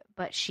died,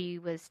 but she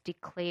was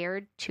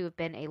declared to have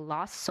been a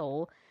lost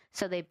soul,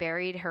 so they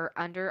buried her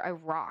under a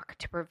rock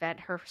to prevent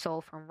her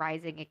soul from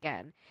rising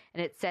again.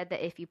 And it said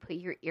that if you put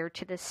your ear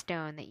to the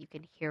stone, that you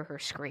can hear her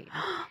scream.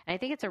 And I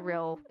think it's a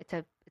real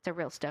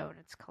stone.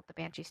 It's called the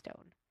Banshee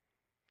Stone.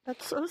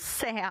 That's so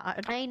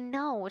sad. I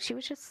know. She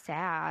was just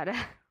sad.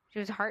 She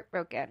was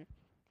heartbroken.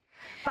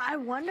 But I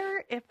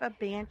wonder if a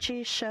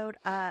banshee showed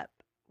up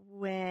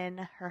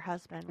when her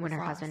husband was When her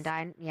lost. husband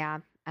died. Yeah.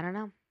 I don't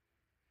know.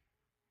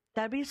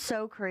 That'd be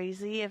so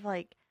crazy if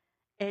like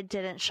it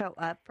didn't show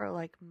up for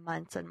like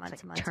months and months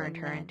It's and like months. turned and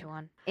her then- into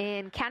one.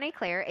 In County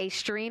Clare, a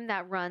stream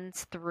that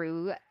runs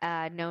through,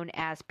 known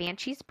as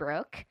Banshee's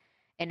Brook,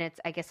 and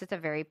I guess it's a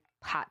very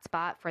hot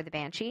spot for the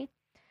banshee.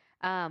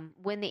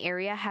 When the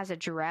area has a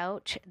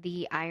drought,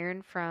 the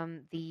iron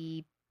from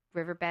the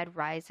riverbed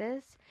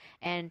rises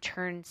and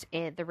turns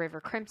the river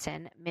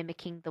crimson,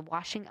 mimicking the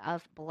washing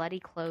of bloody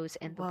clothes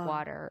in the Whoa.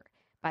 water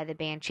by the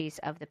banshees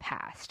of the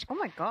past. Oh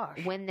my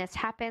gosh. When this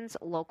happens,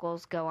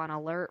 locals go on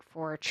alert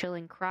for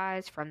chilling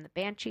cries from the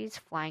banshees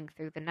flying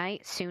through the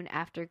night. Soon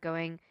after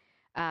going,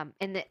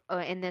 and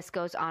this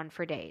goes on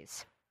for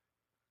days.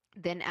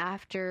 Then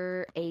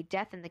after a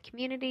death in the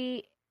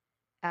community,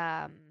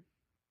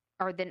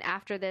 then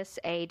after this,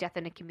 a death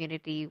in a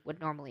community would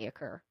normally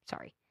occur.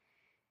 Sorry.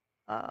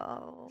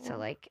 Oh. So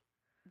like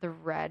the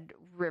red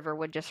river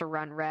would just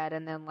run red,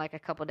 and then like a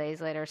couple days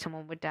later,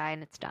 someone would die,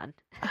 and it's done.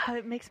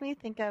 It makes me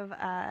think of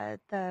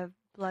the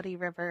bloody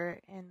river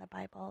in the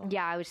Bible.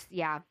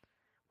 Yeah.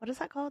 What is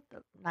that called?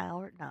 The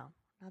Nile? No,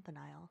 not the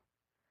Nile.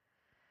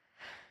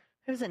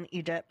 It was in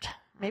Egypt.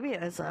 Maybe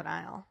it was the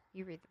Nile.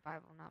 You read the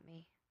Bible, not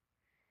me.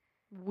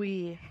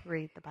 We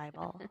read the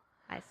Bible.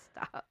 I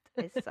stopped.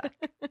 I suck.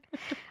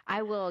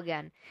 I will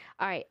again.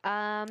 All right.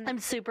 I'm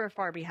super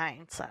far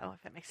behind, so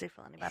if it makes you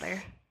feel any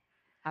better.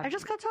 I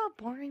just got to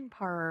a boring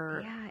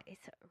part. Yeah,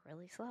 it's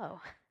really slow.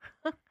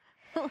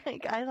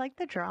 Like I like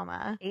the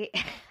drama.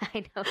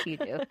 I know you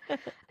do.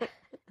 You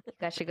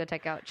guys should go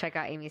check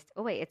out Amy's.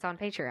 Oh wait, it's on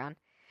Patreon.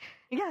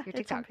 Yeah, Your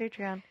it's on TikTok.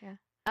 Patreon.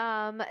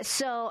 Yeah.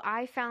 So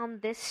I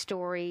found this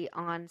story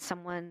on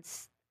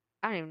someone's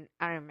I don't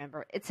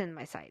remember. It's in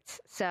my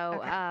sites. So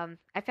Okay.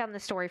 I found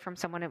this story from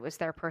someone. It was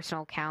their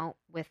personal account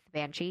with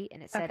Banshee,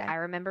 and it said, Okay. I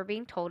remember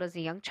being told as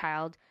a young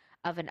child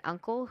of an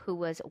uncle who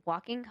was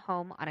walking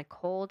home on a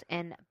cold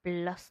and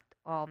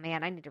oh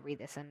man, I need to read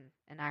this in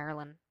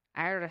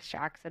Irish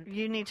accent.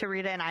 You need to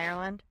read it in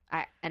Ireland.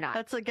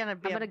 That's gonna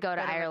be. I'm gonna go to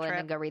bit of a Ireland trip.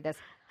 and go read this.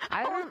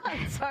 Oh,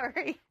 I'm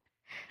sorry.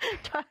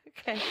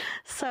 Okay.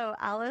 So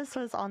Alice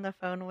was on the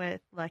phone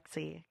with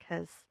Lexi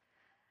because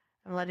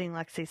I'm letting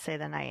Lexi stay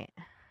the night,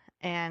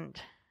 and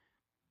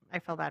I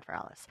feel bad for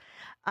Alice.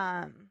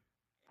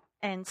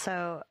 And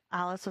so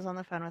Alice was on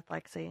the phone with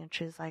Lexi, and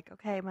she's like,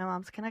 "Okay, my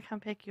mom's gonna come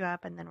pick you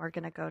up, and then we're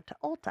gonna go to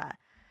Ulta."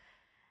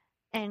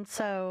 And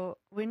so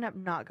we ended up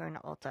not going to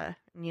Ulta,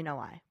 and you know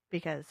why?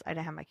 Because I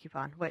didn't have my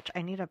coupon, which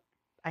I need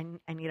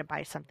to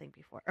buy something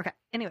before. Okay.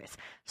 Anyways,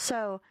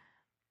 so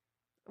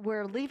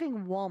we're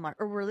leaving Walmart,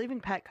 or we're leaving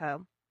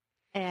Petco,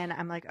 and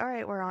I'm like, all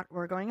right,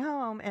 we're going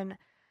home, and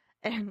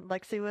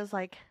Lexi was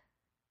like,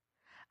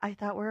 I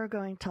thought we were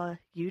going to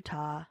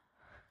Utah,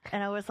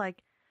 and I was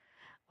like,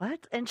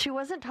 what? And she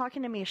wasn't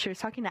talking to me; she was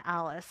talking to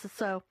Alice.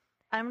 So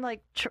I'm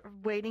like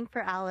waiting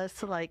for Alice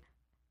to like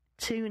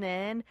tune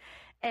in,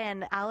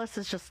 and Alice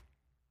is just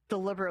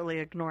deliberately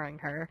ignoring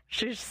her.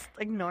 She's just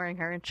ignoring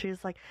her, and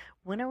she's like,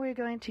 when are we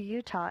going to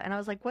Utah? And I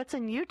was like, what's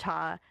in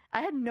Utah?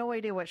 I had no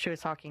idea what she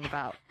was talking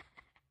about.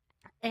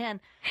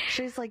 And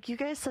she's like, you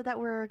guys said that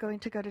we were going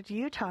to go to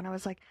Utah. And I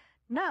was like,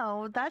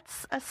 no,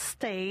 that's a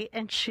state.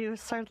 And she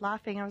started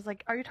laughing. I was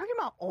like, are you talking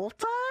about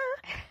Ulta?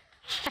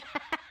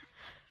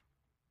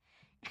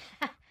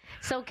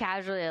 So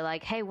casually,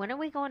 like, hey, when are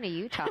we going to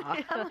Utah?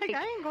 I'm like,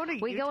 I ain't going to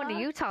Utah. We going to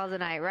Utah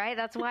tonight, right?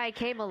 That's why I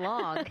came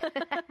along.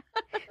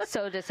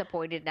 So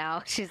disappointed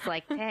now. She's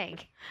like, dang.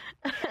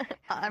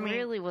 I mean,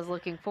 really was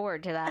looking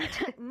forward to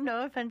that.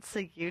 no offense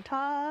to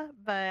Utah,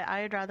 but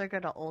I'd rather go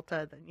to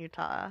Ulta than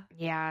Utah.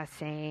 Yeah,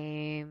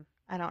 same.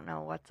 I don't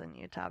know what's in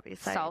Utah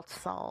besides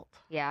salt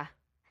Yeah.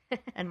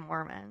 and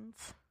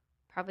Mormons.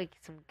 Probably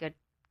some good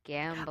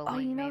gambling. Oh,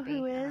 you know maybe.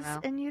 who I don't is know.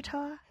 in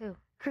Utah? Who?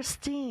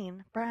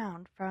 Christine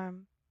Brown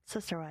from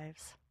Sister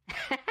Wives.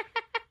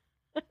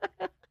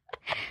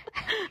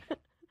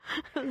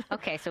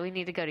 Okay, so we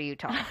need to go to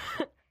Utah.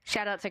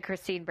 Shout out to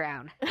Christine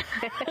Brown.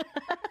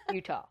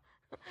 Utah.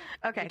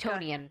 Okay,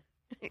 Utonian.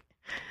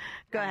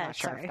 go I'm ahead. not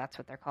sure Sorry. if that's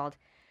what they're called.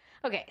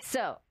 Okay,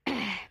 so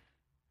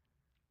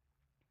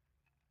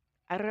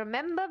I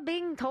remember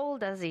being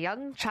told as a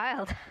young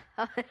child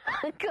of an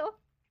uncle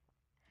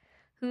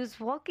who's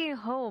walking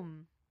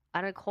home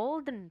on a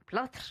cold and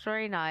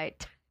blustery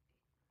night.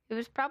 He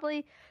was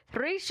probably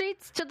 3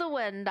 sheets to the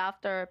wind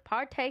after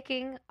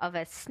partaking of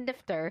a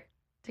snifter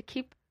to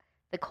keep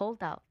the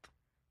cold out.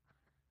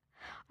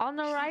 On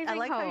arriving I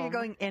like home, how you're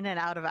going in and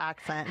out of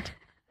accent.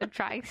 I'm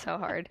trying so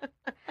hard.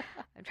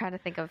 I'm trying to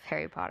think of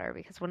Harry Potter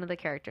because one of the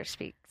characters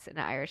speaks in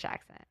an Irish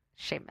accent.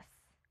 Seamus.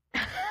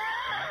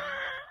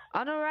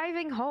 On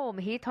arriving home,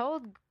 he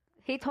told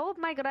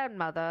my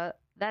grandmother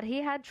that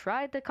he had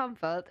tried to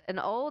comfort an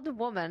old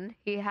woman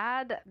he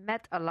had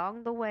met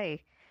along the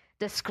way.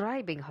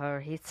 Describing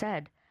her, he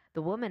said,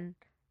 the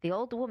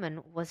old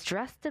woman, was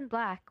dressed in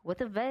black with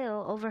a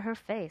veil over her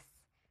face,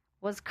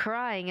 was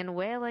crying and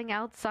wailing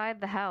outside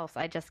the house.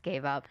 I just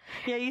gave up.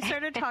 Yeah, you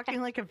started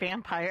talking like a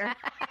vampire.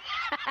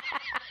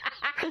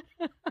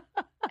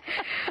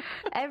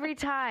 Every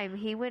time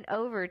he went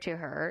over to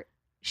her,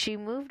 she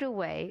moved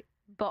away,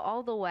 but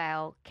all the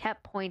while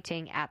kept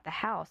pointing at the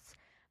house.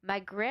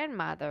 My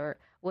grandmother,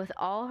 with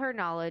all her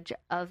knowledge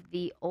of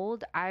the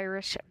old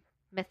Irish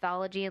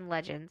mythology and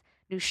legends,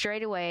 knew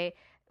straight away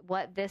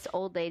what this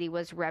old lady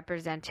was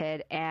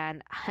represented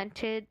and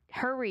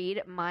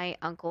hurried my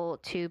uncle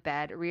to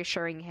bed,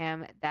 reassuring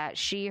him that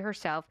she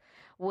herself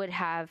would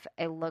have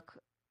a look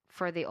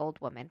for the old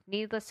woman.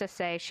 Needless to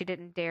say, she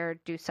didn't dare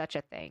do such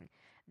a thing.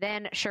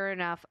 Then, sure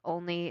enough,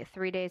 only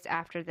 3 days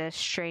after this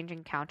strange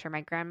encounter, my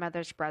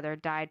grandmother's brother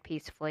died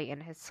peacefully in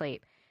his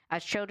sleep.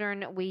 As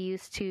children, we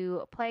used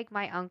to plague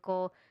my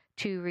uncle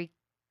to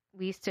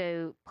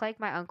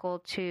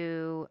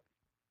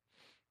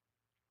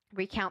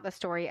recount the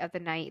story of the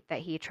night that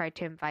he tried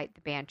to invite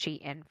the Banshee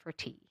in for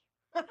tea.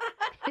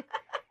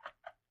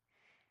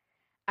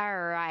 All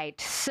right,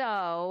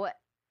 so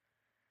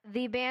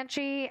the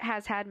Banshee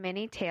has had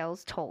many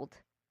tales told,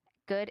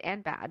 good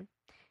and bad.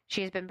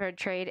 She has been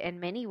portrayed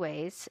in many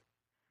ways.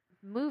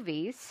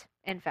 Movies,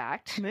 in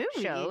fact.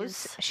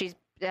 Shows. She's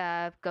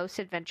Ghost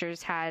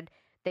Adventures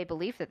they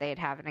believed that they'd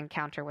have an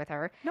encounter with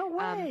her. No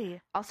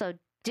way. Also,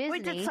 Disney.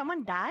 Wait, did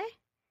someone die?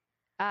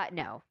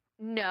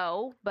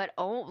 No, but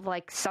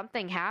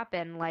something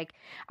happened. Like,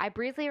 I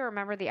briefly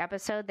remember the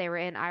episode. They were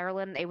in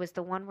Ireland. It was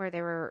the one where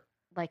they were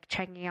like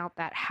checking out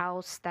that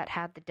house that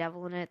had the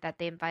devil in it that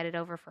they invited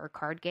over for a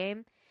card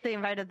game. They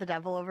invited the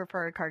devil over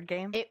for a card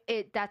game.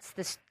 That's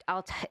this.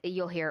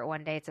 You'll hear it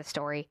one day. It's a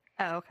story.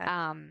 Oh, okay.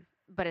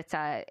 But it's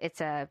a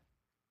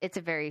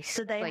very.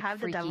 Did they have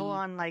the devil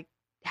on like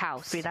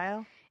house speed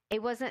dial?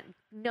 It wasn't.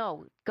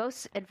 No,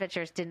 Ghost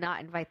Adventures did not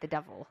invite the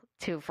devil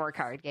for a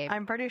card game.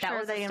 I'm pretty sure that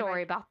was a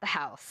story about the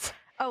house.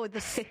 Oh,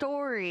 the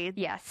story.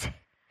 Yes.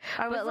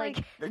 I was But,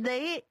 like,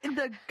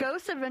 the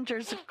Ghost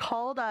Adventures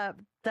called up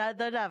the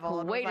devil.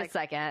 and was Wait like, a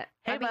second.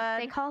 Hey, I mean, bud.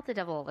 they call it the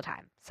devil all the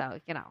time, so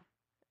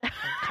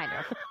kind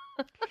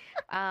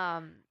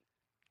of.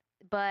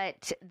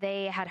 But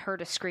they had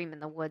heard a scream in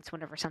the woods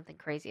whenever something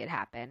crazy had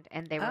happened,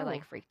 and they were Oh.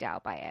 like freaked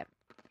out by it.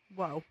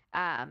 Whoa.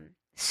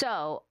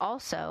 So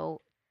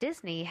also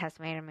Disney has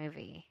made a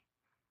movie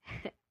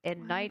in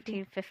What movie?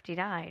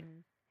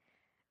 1959,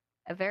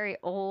 a very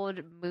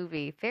old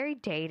movie, very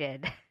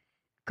dated,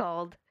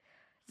 called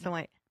So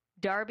wait.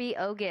 Darby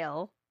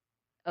O'Gill,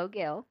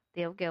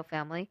 the O'Gill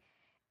family,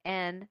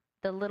 and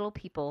the Little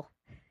People.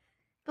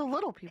 The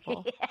Little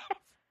People. Yes.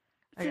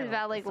 I It's gotta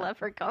about look like this up.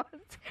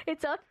 leprechauns.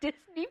 It's on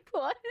Disney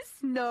Plus.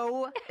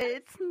 No,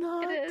 it's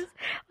not. It is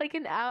like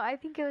an hour. I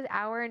think it was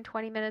hour and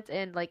 20 minutes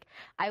in. Like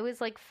I was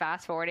like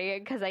fast forwarding it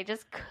because I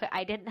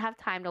didn't have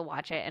time to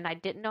watch it, and I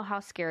didn't know how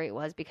scary it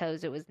was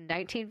because it was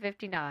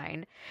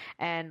 1959,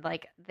 and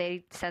like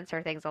they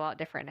censor things a lot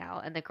different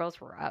now, and the girls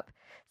were up.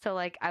 So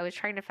like I was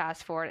trying to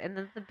fast forward, and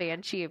then the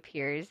banshee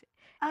appears,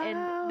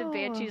 and the Oh.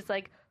 banshee's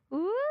like,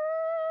 "Ooh."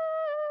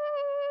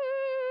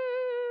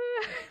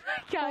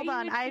 Like, how Hold you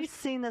on, would I've be-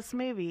 seen this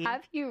movie.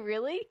 Have you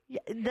really? Yeah,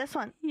 this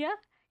one. Yeah.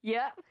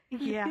 Yeah.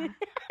 Yeah.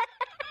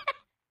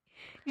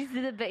 You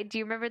see do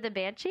you remember the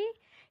banshee?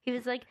 He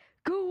was like,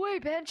 "Go away,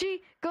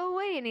 banshee, go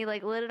away," and he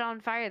like lit it on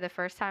fire the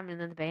first time, and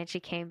then the banshee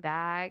came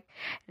back,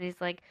 and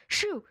he's like,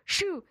 "Shoo,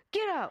 shoo,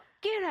 get out,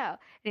 and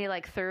he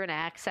like threw an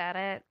axe at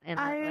it, and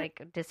it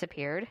like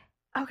disappeared.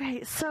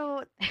 Okay,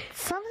 so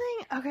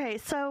Okay,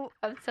 so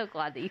I'm so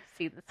glad that you've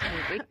seen this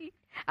movie.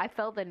 I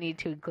felt the need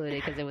to include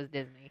it because it was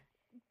Disney.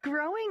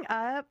 growing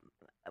up,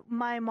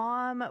 my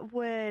mom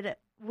would.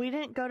 We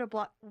didn't go to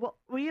Well,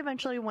 we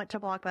eventually went to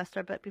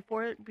Blockbuster, but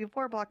before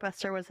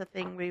Blockbuster was a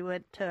thing, we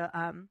went to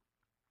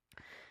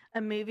a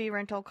movie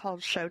rental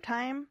called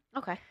Showtime.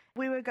 Okay.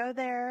 We would go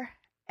there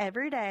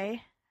every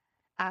day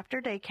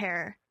after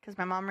daycare because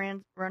my mom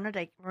ran a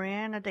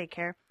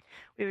daycare.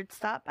 We would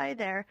stop by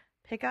there,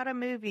 pick out a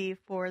movie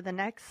for the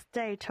next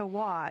day to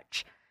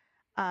watch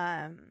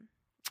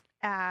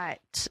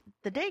at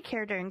the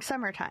daycare during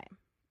summertime.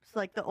 So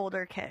like the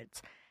older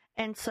kids.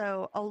 And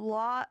so a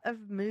lot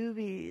of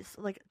movies,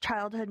 like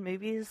childhood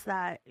movies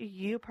that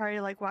you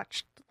probably like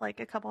watched like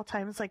a couple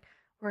times, like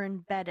were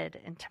embedded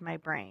into my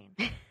brain.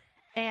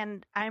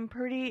 And I'm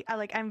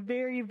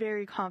very,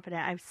 very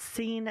confident I've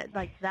seen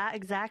like that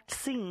exact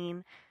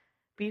scene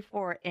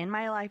before in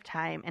my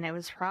lifetime. And it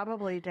was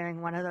probably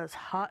during one of those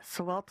hot,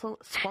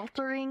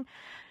 sweltering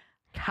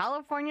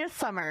California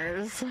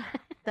summers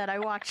that I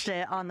watched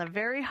it on the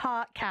very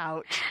hot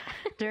couch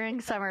during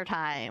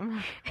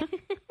summertime.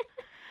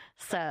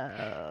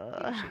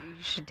 So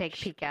You should take a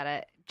peek at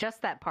it.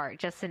 Just that part,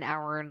 just an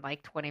hour and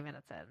like 20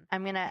 minutes in.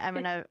 I'm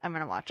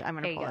gonna watch it. I'm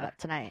There gonna you pull it go. up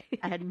tonight.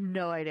 I had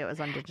no idea it was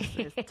on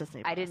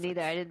Disney. I didn't either.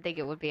 I didn't think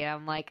it would be. And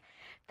I'm like,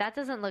 that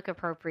doesn't look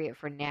appropriate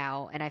for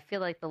now. And I feel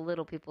like the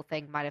little people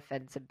thing might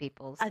offend some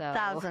people. So.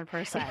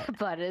 1,000%.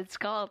 But it's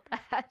called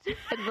that.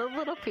 And the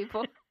little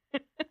people.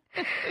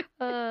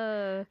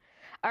 All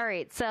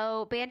right.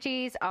 So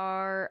banshees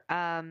are,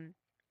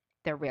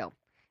 they're real.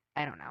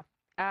 I don't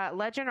know.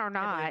 Legend or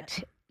not,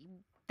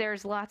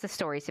 there's lots of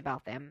stories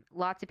about them.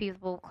 Lots of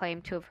people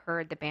claim to have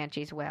heard the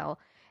banshee's wail,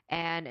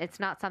 and it's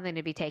not something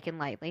to be taken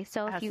lightly.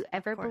 So if As- you of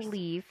ever course.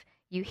 believe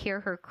you hear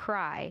her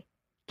cry,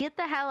 get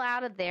the hell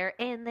out of there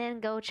and then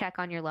go check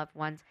on your loved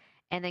ones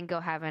and then go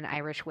have an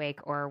Irish wake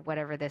or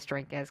whatever this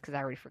drink is because I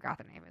already forgot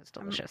the name. It was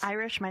delicious.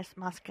 Irish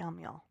Moscow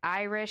Mule.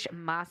 Irish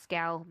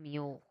Moscow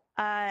Mule.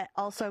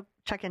 Also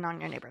check in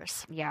on your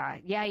neighbors. Yeah.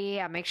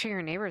 Make sure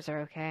your neighbors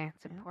are okay.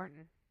 It's Yeah.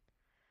 important.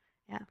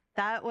 Yeah,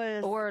 that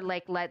was. Or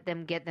like let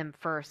them get them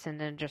first and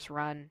then just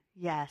run.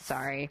 Yes.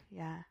 Sorry.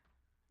 Yeah.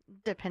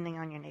 Depending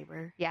on your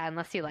neighbor. Yeah,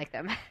 unless you like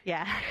them.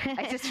 Yeah.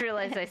 I just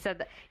realized I said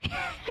that.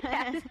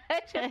 That's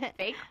such a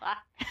fake laugh.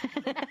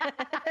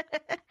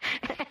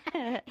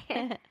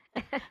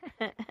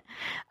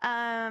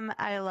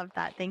 I love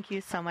that. Thank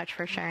you so much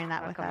for sharing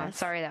that with I'm us.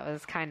 sorry that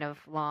was kind of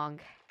long.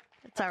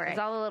 It's all It's right.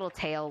 all the little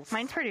tails.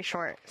 Mine's pretty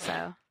short,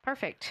 so.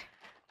 perfect.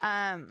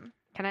 Can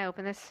I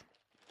open this?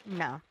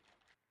 No.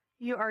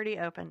 You already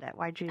opened it.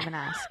 Why'd you even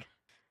ask?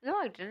 No,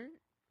 I didn't.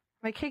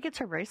 My kid gets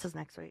her braces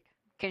next week.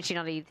 Can she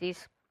not eat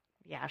these?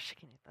 Yeah, she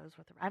can eat those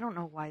with her. I don't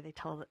know why they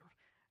tell it.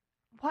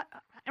 What? I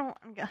don't.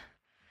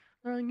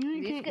 They're like,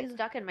 you These can't get use-"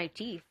 stuck in my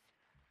teeth.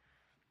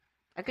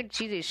 I could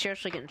see these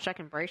seriously getting stuck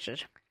in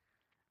braces.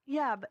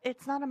 Yeah, but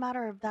it's not a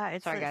matter of that.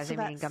 It's Sorry, that, guys, so I'm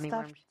that eating gummy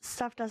stuff, worms.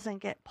 stuff doesn't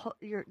get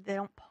they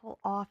don't pull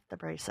off the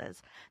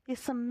braces. They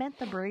cement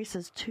the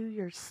braces to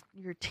your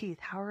teeth.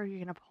 How are you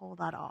going to pull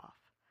that off?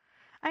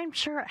 I'm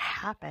sure it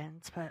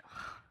happens, but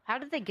How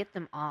did they get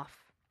them off?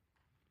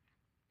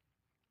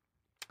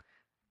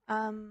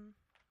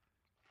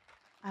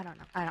 I don't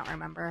know. I don't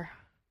remember.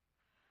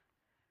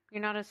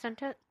 You're not a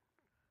sentence?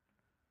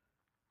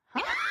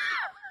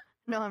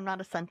 No, I'm not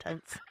a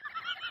sentence.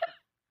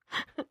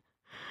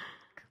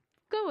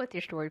 Go with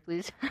your story,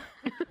 please.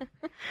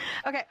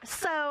 Okay,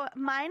 so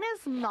mine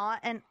is not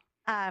an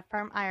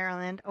from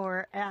Ireland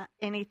or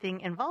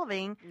anything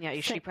involving Yeah,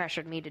 she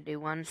pressured me to do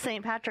one.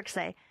 St. Patrick's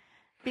Day.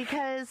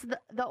 Because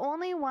the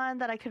only one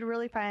that I could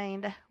really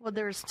find, well,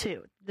 there's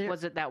two.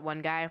 Was it that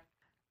one guy?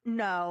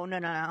 No.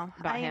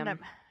 About him?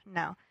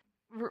 No.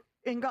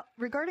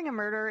 Regarding a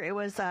murder, it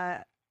was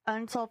a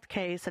unsolved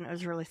case, and it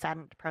was really sad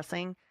and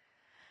depressing.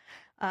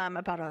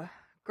 About a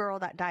girl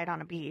that died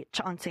on a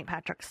beach on St.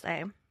 Patrick's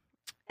Day.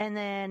 And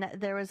then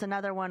there was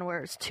another one where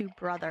it was two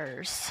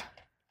brothers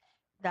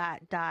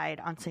that died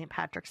on St.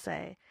 Patrick's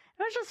Day.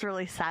 It was just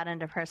really sad and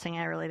depressing.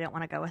 I really didn't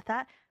want to go with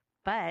that.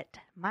 But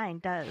mine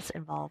does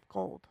involve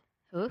gold.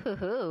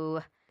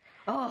 Ooh.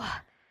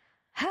 Oh.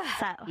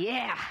 So,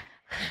 Yeah.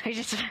 I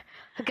just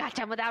got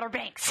done with Outer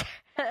Banks.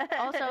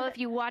 Also, if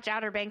you watch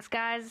Outer Banks,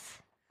 guys,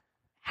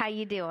 how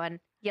you doing?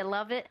 You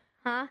love it?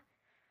 Huh?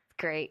 It's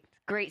great.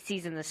 Great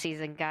season this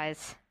season,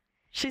 guys.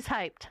 she's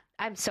hyped.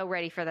 I'm so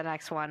ready for the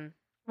next one.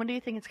 When do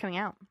you think it's coming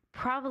out?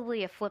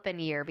 Probably a flippin'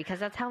 year because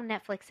that's how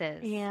Netflix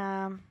is.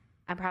 Yeah.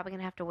 I'm probably going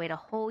to have to wait a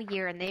whole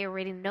year and they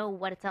already know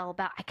what it's all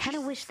about. I kind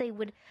of wish they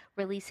would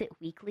release it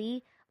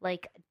weekly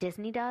like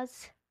Disney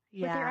does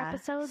with their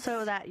episodes.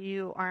 So that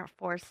you aren't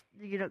forced,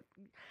 you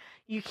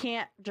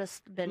can't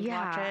just binge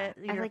watch it.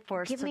 You're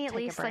forced give to me at take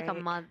least a like a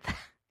break. month.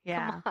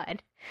 Yeah. Come on.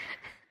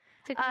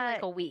 Took me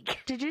like a week.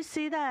 Did you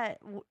see that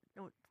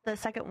the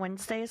second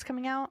Wednesday is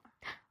coming out?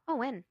 Oh,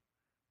 when?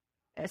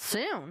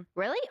 Soon.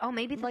 Really? Oh,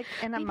 maybe Like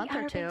in a maybe month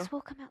Outer or two. Banks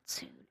will come out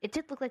soon. It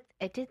did look like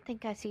I did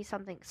think I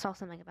saw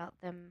something about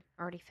them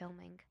already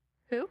filming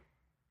Who?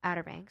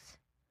 Outer Banks.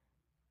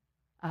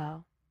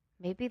 Oh.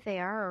 Maybe they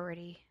are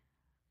already.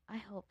 I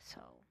hope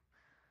so.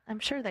 I'm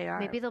sure they are.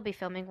 Maybe they'll be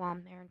filming while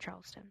I'm there in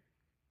Charleston.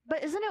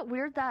 But isn't it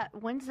weird that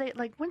Wednesday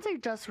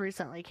just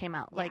recently came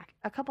out, Yeah. like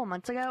a couple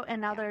months ago,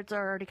 and now they're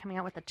already coming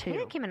out with a 2?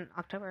 Maybe it came in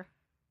October.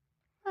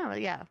 Oh,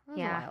 yeah. That was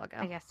a while ago.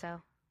 I guess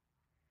so.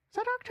 Is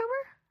that October?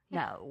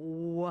 Yeah.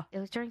 No. It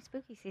was during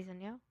spooky season,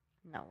 yo.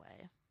 No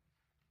way.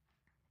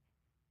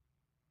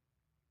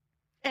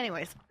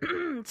 Anyways,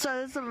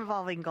 so this is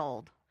involving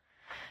gold.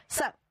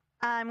 So,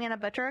 I'm going to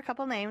butcher a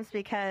couple names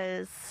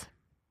because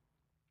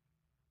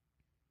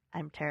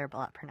I'm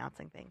terrible at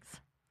pronouncing things.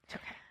 It's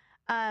okay.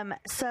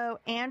 So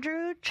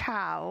Andrew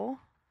Chow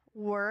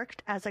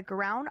worked as a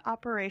ground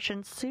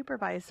operations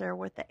supervisor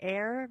with the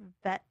Air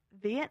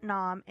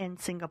Vietnam in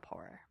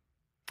Singapore.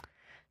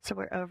 So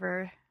we're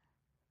over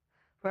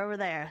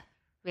there,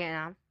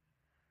 Vietnam.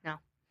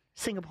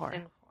 Singapore.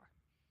 Singapore.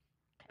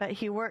 But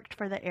he worked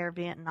for the Air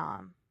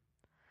Vietnam.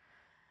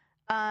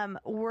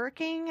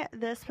 Working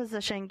this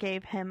position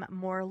gave him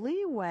more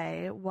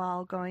leeway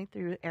while going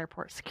through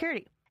airport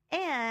security.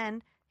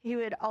 And he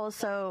would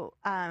also,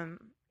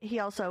 he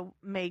also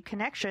made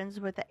connections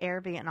with the Air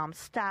Vietnam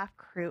staff,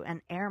 crew,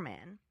 and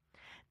airmen.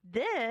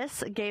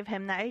 This gave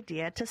him the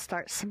idea to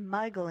start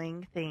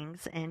smuggling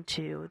things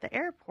into the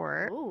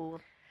airport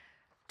Ooh.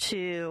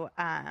 to,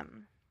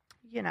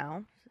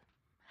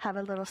 have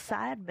a little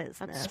side business.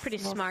 That's pretty a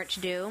little smart to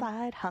do.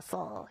 Side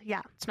hustle. Yeah,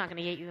 It's not going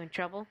to get you in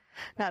trouble.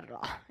 not at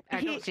all.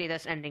 I don't see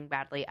this ending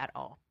badly at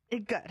all.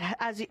 Good,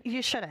 as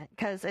you shouldn't,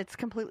 because it's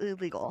completely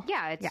legal.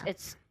 Yeah,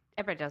 it's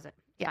everybody does it.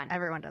 Yeah, Fine.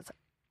 everyone does it.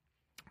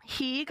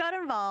 He got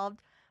involved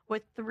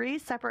with 3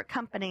 separate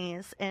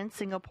companies in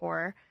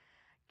Singapore: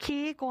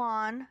 Ki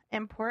Guan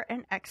Import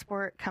and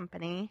Export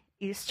Company,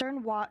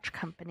 Eastern Watch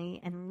Company,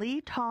 and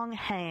Lee Tong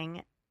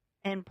Hang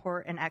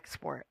Import and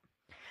Export.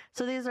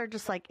 So these are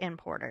just like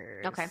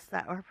importers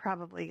that were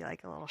probably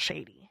like a little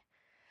shady.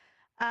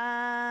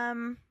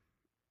 And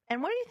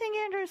what do you think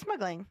Andrew is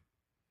smuggling?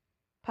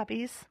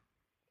 Puppies,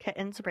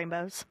 kittens,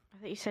 rainbows. I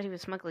thought you said he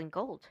was smuggling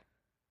gold.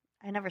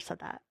 I never said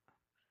that.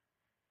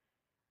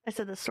 I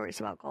said the story's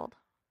about gold.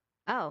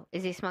 Oh,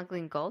 is he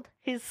smuggling gold?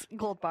 He's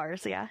gold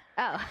bars, yeah.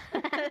 Oh.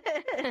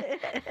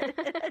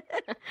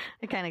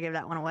 I kind of gave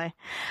that one away.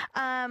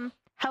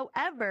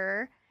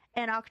 However,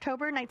 in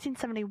October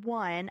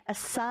 1971, a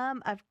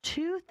sum of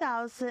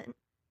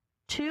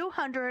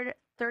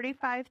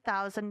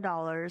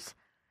 $235,000,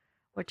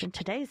 which in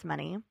today's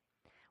money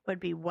would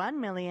be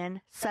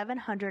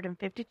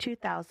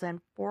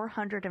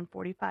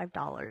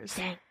 $1,752,445.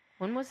 Dang.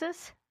 When was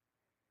this?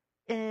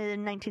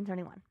 In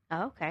 1971.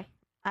 Oh, okay.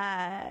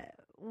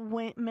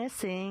 Went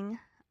missing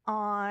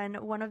on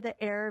one of the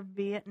Air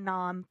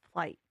Vietnam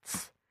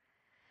flights.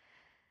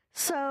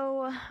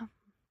 So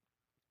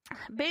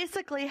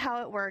basically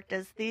how it worked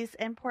is these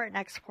import and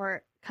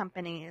export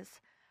companies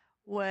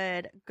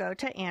would go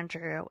to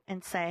Andrew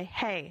and say,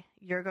 hey,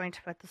 you're going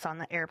to put this on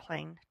the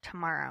airplane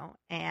tomorrow,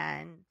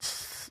 and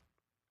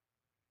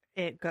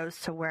it goes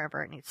to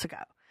wherever it needs to go.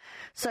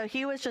 So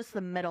he was just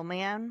the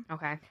middleman.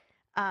 Okay.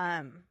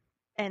 And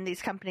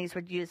these companies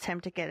would use him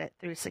to get it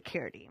through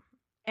security.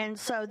 And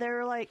so they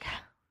were like,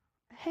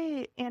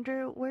 hey,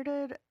 Andrew,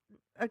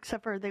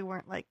 except for they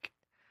weren't like,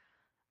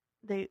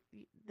 they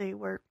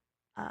were,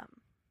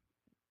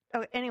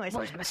 anyways.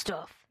 Where's my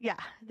stuff? Yeah.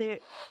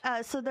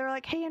 So they're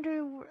like, hey,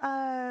 Andrew,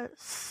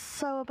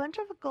 so a bunch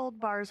of gold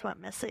bars went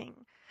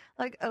missing,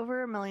 like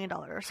over $1 million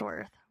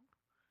worth.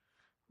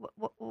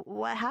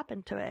 What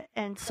happened to it?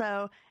 And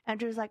so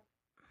Andrew's like,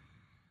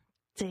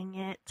 Dang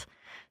it.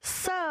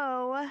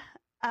 So,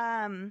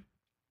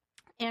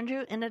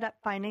 Andrew ended up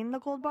finding the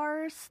gold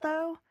bars,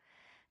 though.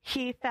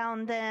 He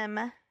found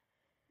them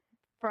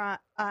from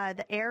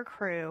the air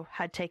crew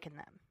had taken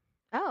them.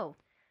 Oh.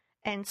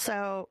 And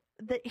so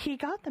he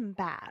got them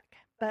back.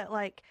 But,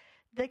 like,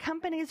 the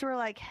companies were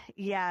like,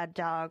 yeah,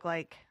 dog,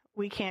 like,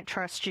 we can't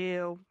trust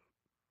you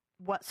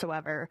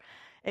whatsoever.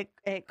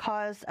 It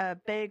caused a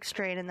big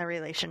strain in the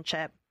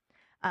relationship.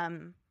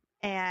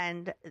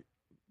 And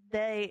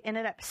they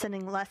ended up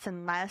sending less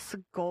and less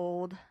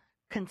gold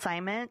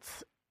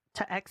consignments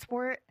to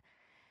export.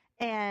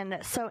 And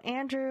so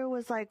Andrew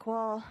was like,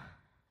 well,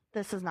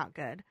 this is not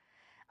good.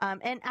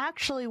 And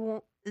actually,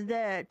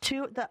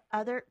 two of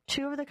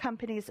the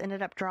companies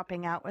ended up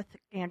dropping out with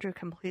Andrew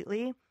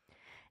completely.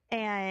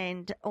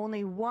 And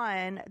only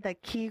one, the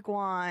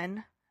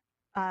Kiguan,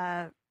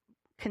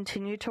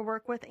 continued to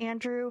work with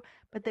Andrew,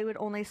 but they would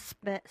only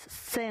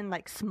send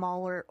like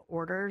smaller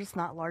orders,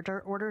 not larger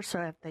orders.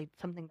 So if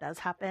something does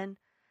happen,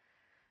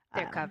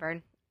 They're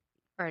covered.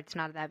 Or it's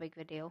not that big of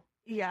a deal.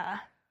 Yeah.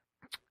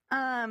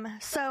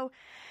 So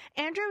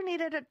Andrew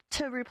needed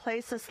to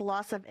replace this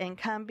loss of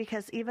income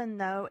because even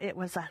though it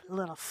was a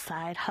little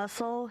side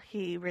hustle,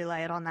 he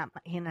relied on that.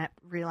 He ended up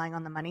relying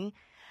on the money.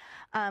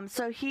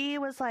 So he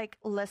was like,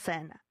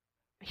 listen,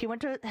 he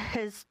went to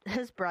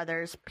his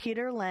brothers,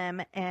 Peter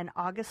Lim and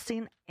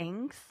Augustine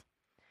Ings.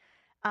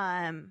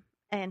 And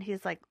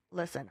he's like,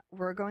 listen,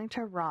 we're going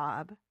to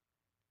rob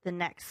the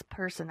next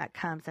person that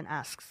comes and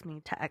asks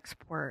me to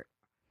export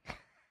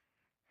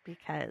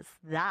because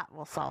that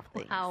will solve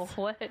things. Wow,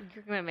 what?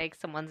 You're going to make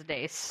someone's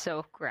day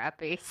so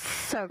crappy.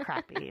 So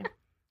crappy.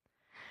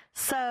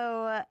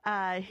 So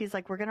he's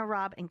like, we're going to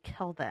rob and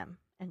kill them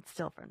and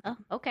steal from them.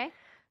 Oh, okay.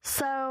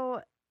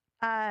 So,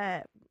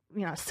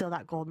 steal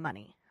that gold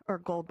money or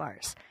gold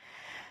bars.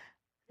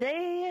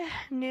 They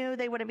knew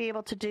they wouldn't be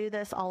able to do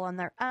this all on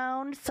their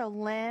own, so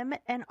Lim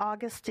and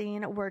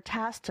Augustine were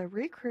tasked to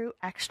recruit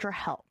extra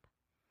help.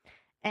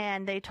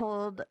 And they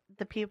told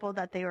the people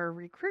that they were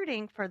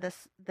recruiting for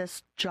this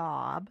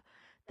job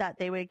that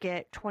they would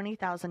get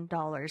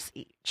 $20,000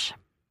 each.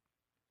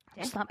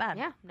 It's not bad.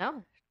 Yeah,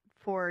 no.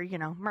 For,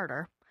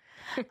 murder.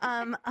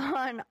 On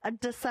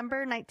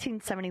December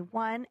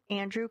 1971,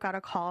 Andrew got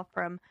a call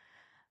from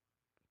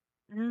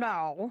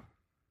No.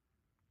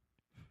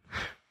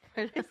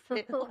 What?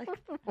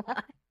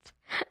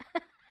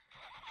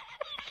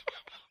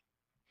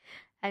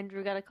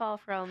 Andrew got a call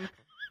from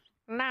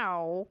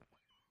No.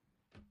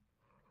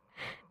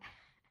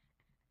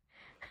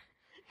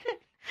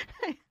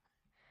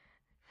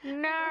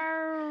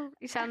 No.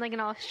 You sound like an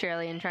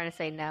Australian trying to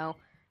say no.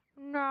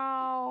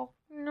 No.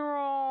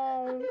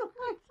 No.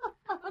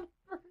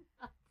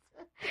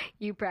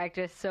 You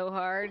practice so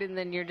hard and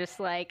then you're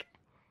just like,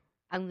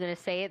 I'm going to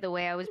say it the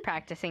way I was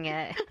practicing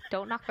it.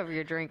 Don't knock over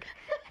your drink.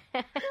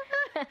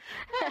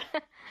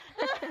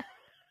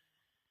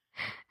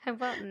 How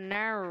about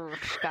no,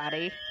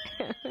 Scotty?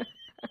 You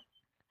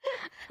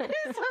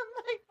sound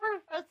like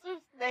Professor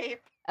Snape.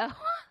 Oh,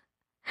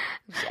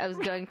 I was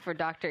going for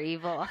Dr.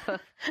 Evil off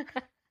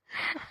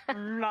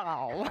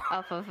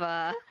of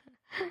No.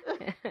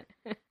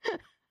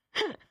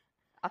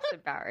 Austin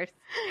Powers.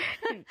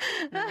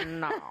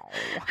 No.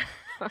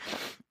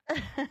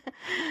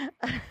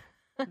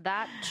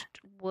 That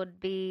would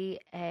be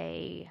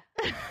a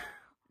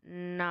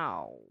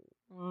no.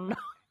 No.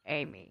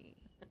 Amy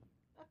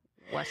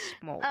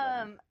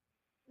Westmoreland.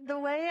 The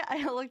way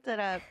I looked it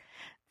up,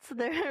 so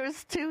there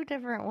was two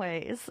different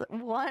ways.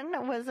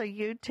 One was a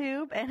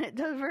YouTube, and it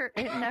never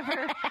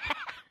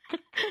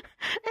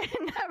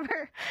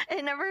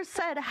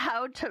said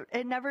how to.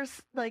 It never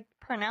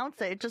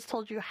pronounce it. It just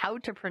told you how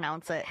to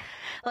pronounce it.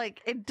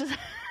 Like it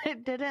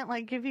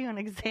didn't give you an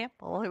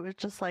example. It was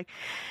just like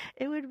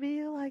it would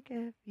be like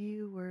if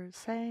you were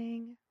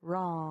saying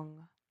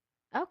wrong.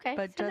 Okay,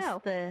 But so just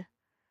no. the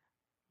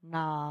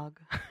nog.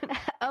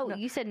 Oh, No.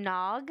 you said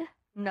nog?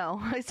 No,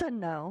 I said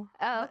no.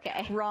 Oh,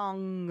 okay.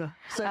 Wrong.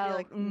 So it'd be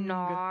like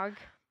nog.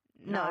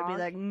 No, it'd be Nog.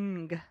 like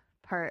ng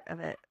part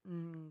of it.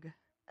 Ng.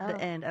 Oh. The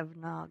end of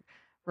nog.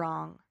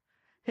 Wrong.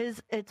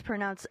 It's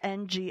pronounced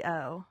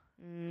NGO.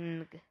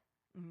 Ng.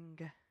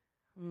 Ng.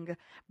 Ng.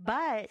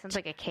 But Sounds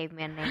like a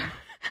caveman name.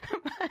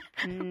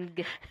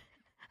 Ng.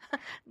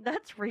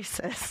 that's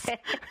racist.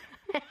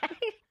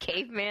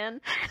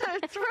 Caveman.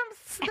 They're from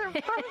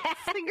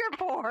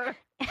Singapore.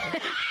 I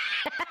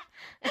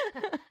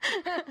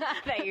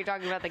thought you were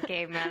talking about the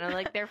caveman. I'm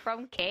like, they're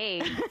from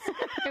caves.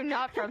 They're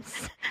not from...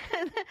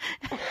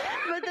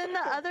 But then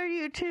the other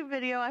YouTube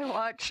video I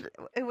watched,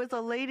 it was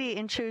a lady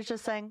and she was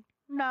just saying,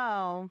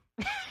 no.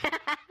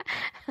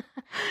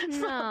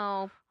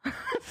 No.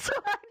 So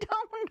I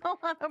don't know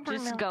how to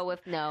pronounce Just go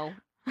with no.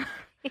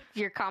 If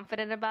you're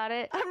confident about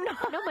it, I'm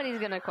not. nobody's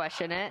going to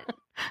question it.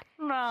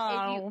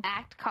 No. If you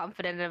act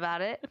confident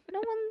about it, no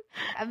one...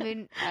 I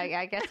mean,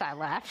 I guess I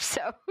laughed,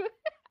 so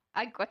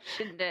I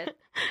questioned it.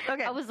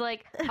 Okay. I was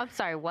like, I'm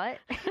sorry, what?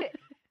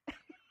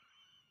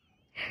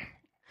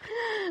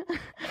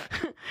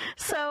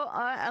 So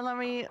let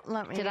me.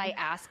 Did I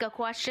ask a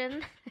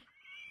question?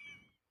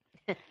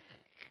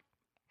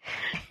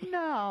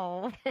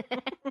 No.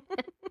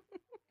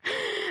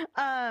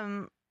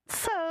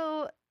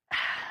 So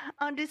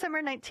on December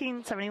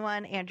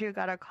 1971, Andrew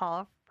got a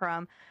call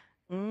from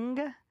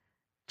Ng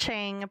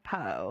Chang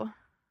Po.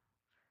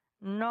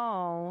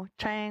 No,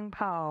 Chang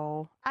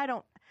Po. I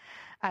don't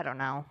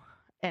know.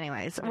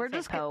 Anyways, we're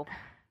just gonna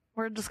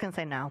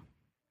say no.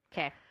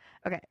 Okay.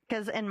 Okay,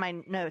 because in my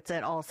notes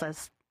it all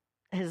says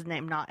his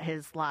name, not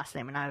his last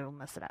name, and I will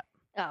mess it up.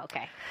 Oh,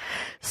 okay.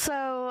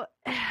 So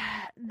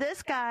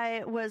this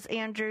guy was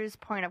Andrew's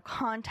point of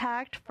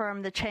contact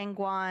from the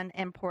Changwon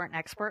Import and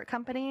Export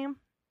Company.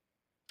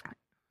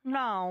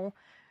 No,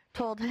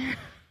 told him.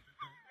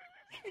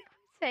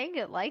 Saying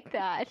it like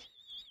that.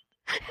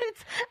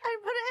 I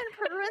put it in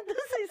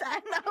parentheses. I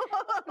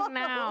know.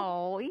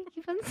 No, you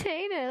keep on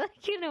saying it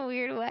like in a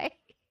weird way.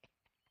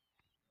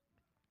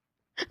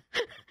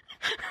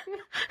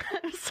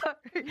 I'm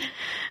sorry.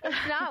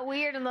 It's not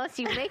weird unless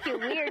you make it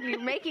weird, and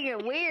you're making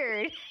it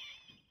weird.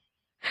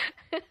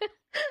 It's because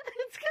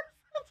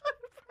that's what I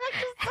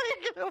practice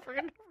saying it over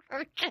and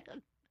over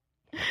again.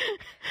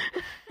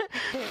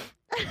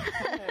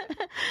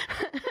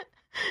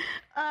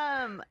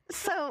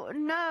 So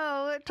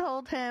No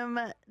told him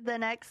the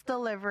next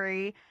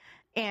delivery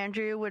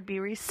Andrew would be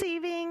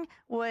receiving,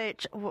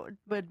 which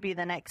would be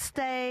the next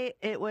day.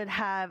 It would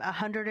have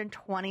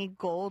 120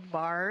 gold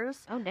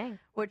bars. Oh, dang.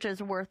 Which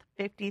is worth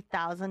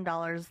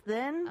 $50,000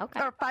 then. Okay.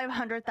 Or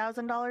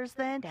 $500,000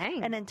 then.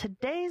 Dang. And in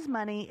today's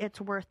money,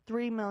 it's worth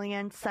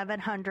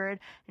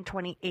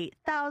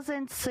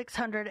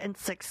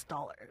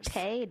 $3,728,606.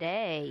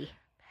 Payday.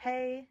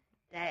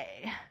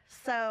 Payday.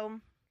 So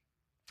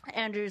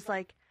Andrew's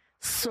like,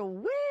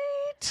 sweet.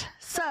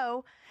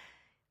 So,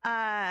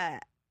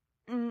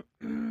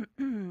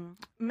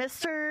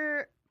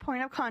 Mr.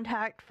 Point of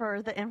Contact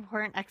for the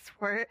import and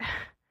export.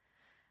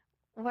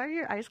 Why are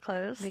your eyes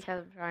closed?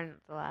 Because I'm trying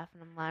not to laugh,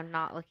 and I'm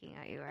not looking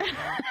at you right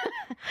now.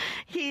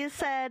 He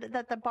said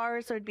that the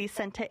bars would be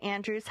sent to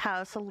Andrew's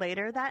house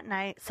later that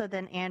night, so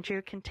then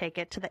Andrew can take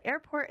it to the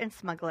airport and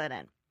smuggle it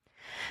in.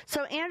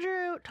 So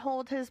Andrew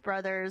told his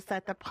brothers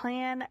that the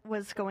plan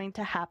was going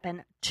to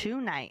happen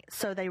tonight.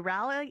 So they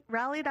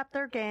rallied up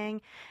their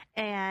gang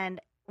and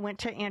went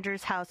to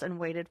Andrew's house and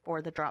waited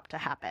for the drop to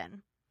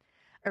happen.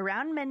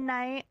 Around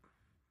midnight,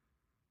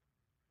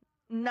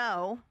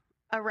 No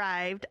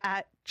arrived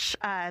at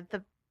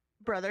the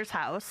brother's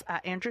house,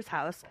 at Andrew's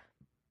house,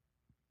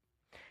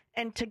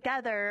 and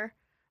together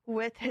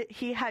with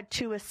he had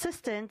two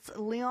assistants,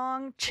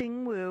 Leong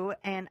Ching-woo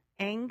and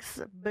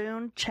Angs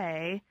Boon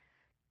Chai.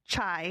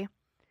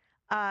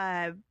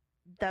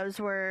 Those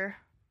were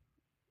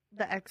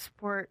the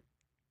export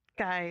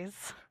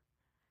guys'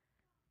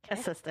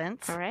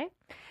 assistants. All right.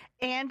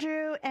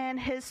 Andrew and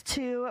his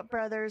two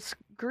brothers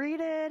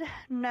greeted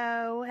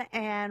No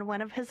and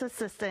one of his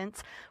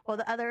assistants, while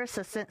the other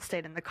assistant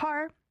stayed in the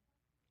car.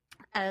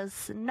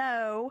 As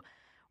No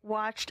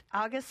watched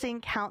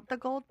Augustine count the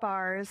gold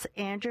bars,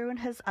 Andrew and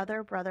his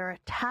other brother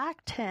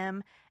attacked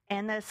him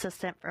and the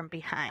assistant from Oh,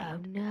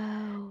 behind.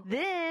 no.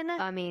 Then...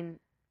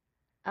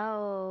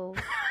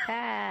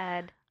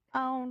 bad.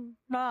 Oh,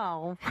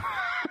 no.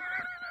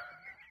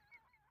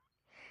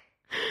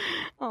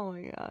 Oh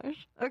my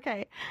gosh.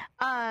 Okay.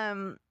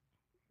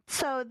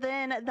 So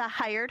then the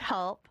hired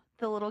help,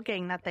 the little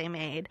gang that they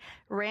made,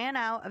 ran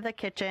out of the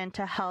kitchen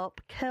to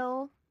help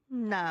kill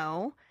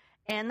No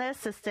and the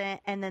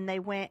assistant, and then they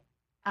went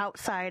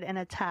outside and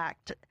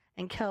attacked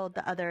and killed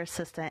the other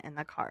assistant in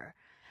the car.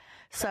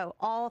 So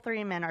all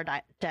three men are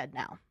dead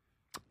now.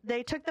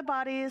 They took the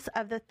bodies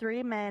of the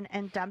three men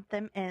and dumped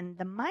them in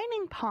the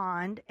mining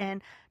pond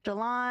in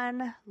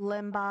Jalan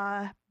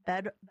Limba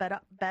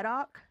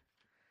Bedok.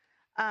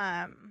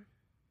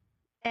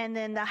 And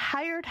then the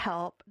hired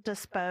help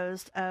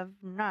disposed of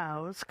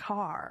No's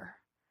car.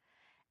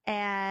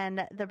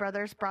 And the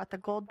brothers brought the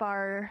gold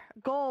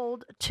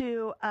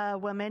to a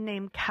woman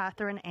named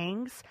Catherine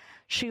Angs.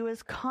 She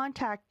was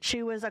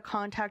a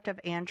contact of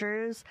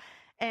Andrew's,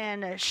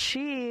 and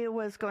she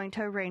was going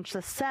to arrange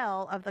the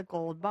sale of the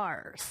gold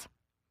bars.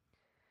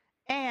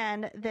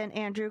 And then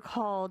Andrew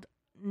called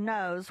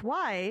No's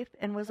wife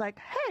and was like,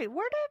 "Hey,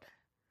 where'd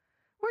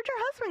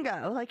your husband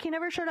go? Like, he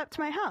never showed up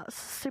to my house.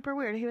 Super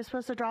weird. He was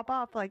supposed to drop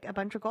off like a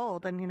bunch of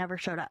gold and he never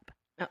showed up."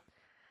 Oh.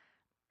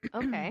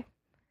 Okay.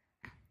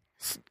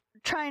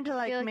 Trying to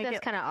I feel like make that's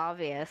it kind of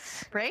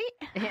obvious. right.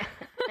 Yeah.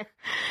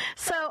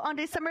 So on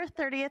December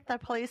 30th, the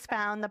police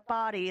found the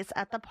bodies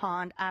at the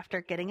pond after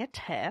getting a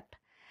tip,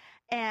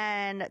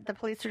 and the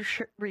police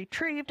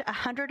retrieved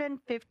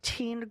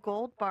 115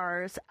 gold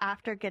bars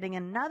after getting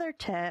another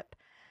tip.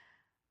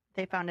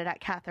 They found it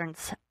at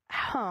Catherine's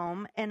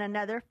home, and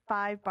another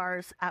 5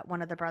 bars at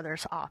one of the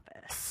brothers'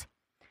 office.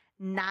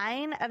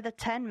 9 of the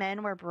 10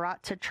 men were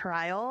brought to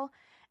trial,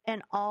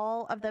 and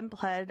all of them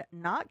pled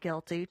not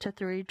guilty to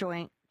 3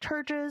 joint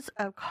charges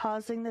of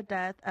causing the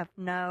death of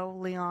No,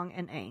 Leong,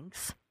 and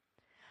Angs.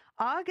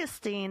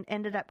 Augustine,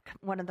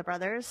 one of the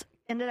brothers,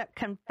 ended up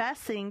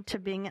confessing to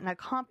being an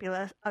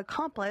accomplice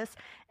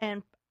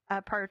and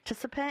a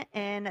participant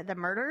in the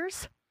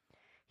murders.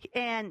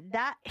 And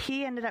that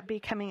he ended up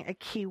becoming a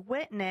key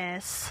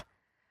witness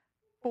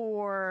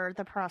for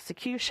the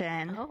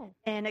prosecution Oh.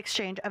 in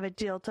exchange of a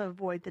deal to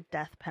avoid the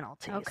death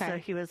penalty. Okay. So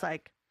he was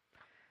like,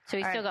 So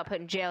he All still right. got put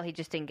in jail. He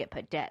just didn't get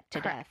put to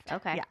Correct.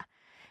 death. Okay. Yeah.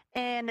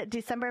 In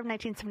December of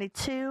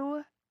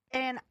 1972,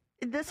 and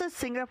this is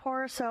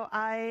Singapore, so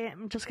I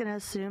am just going to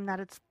assume that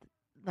it's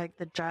like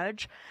the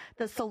judge.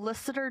 The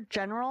Solicitor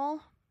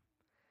General,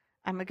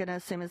 I'm going to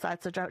assume is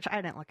that's a judge.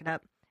 I didn't look it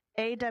up.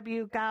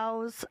 A.W.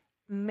 Gauss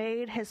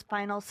made his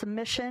final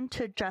submission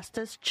to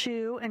Justice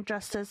Chu and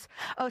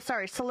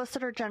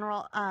Solicitor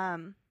General,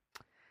 I'm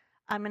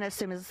going to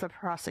assume is the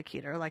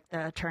prosecutor, like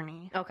the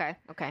attorney. Okay.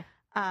 Okay.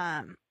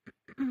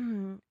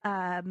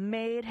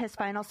 Made his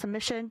final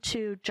submission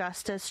to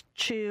Justice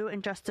Chu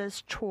and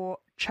Justice Chor,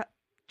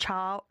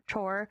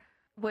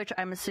 which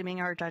I'm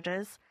assuming are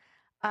judges,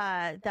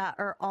 that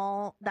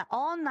all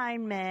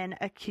 9 men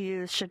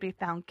accused should be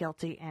found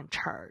guilty and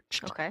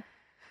charged. Okay.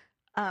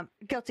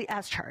 Guilty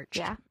as charged.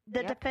 Yeah.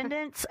 The Yep.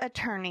 defendant's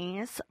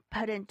attorneys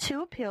put in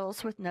 2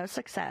 appeals with no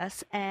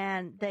success,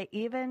 and they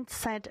even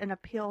sent an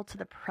appeal to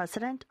the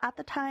president at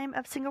the time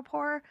of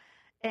Singapore,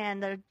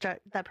 and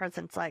the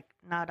president's like,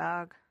 nah,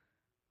 dog.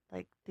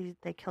 Like,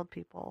 they killed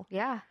people.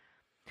 Yeah.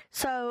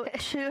 So,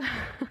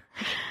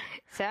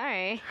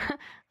 Sorry.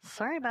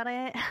 sorry about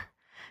it.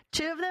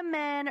 2 of the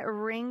men,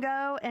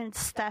 Ringo and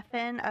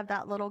Stefan, of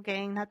that little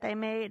gang that they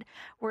made,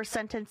 were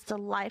sentenced to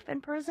life in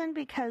prison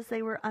because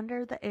they were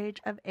under the age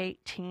of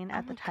 18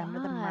 at the time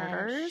of the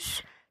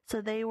murders.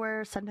 So they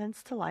were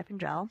sentenced to life in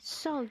jail.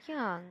 So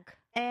young.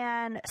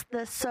 And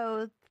the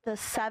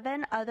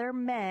 7 other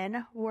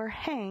men were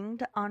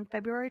hanged on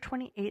February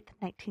 28th,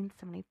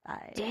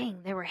 1975.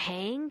 Dang, they were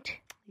hanged?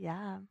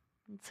 Yeah,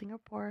 in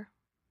Singapore.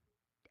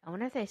 I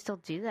wonder if they still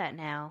do that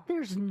now.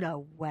 There's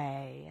no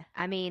way.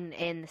 I mean,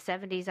 in the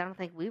 70s, I don't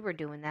think we were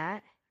doing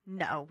that.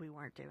 No, we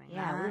weren't doing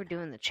Yeah, that. we were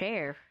doing the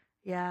chair.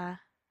 Yeah.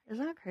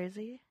 Isn't that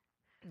crazy?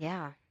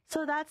 Yeah.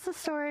 So that's the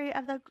story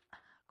of the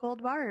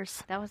gold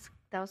bars. That was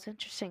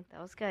interesting. That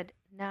was good.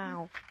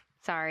 No.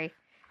 Sorry.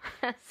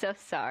 So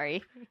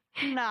sorry.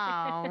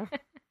 No.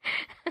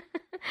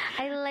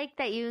 I like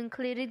that you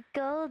included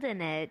gold in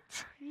it.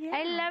 Yeah.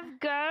 I love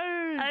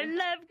gold. I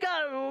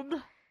love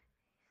gold.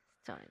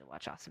 Still need to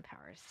watch Austin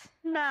Powers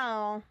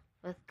No.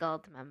 with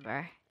gold,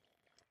 remember?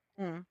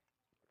 Mm.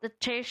 The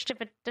taste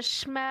of it, the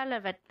smell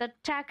of it, the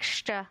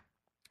texture.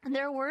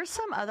 There were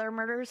some other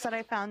murders that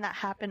I found that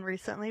happened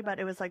recently, but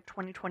it was like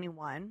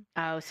 2021.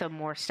 Oh, so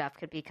more stuff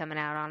could be coming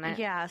out on it.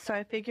 Yeah, so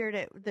I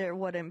figured there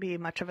wouldn't be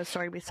much of a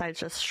story besides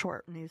just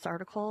short news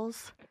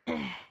articles.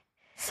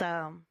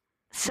 So.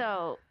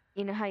 So,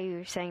 you know how you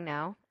were saying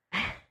no?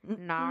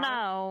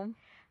 No.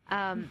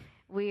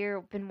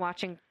 We've been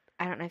watching,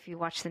 I don't know if you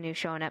watch the new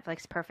show on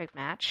Netflix, Perfect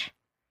Match.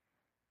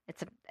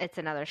 It's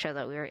another show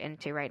that we're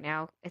into right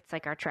now. It's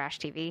like our trash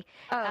TV.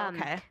 Oh,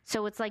 okay.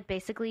 So it's like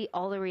basically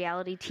all the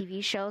reality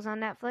TV shows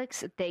on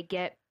Netflix, they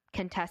get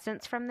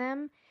contestants from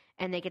them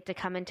and they get to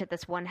come into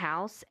this one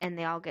house and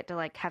they all get to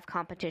like have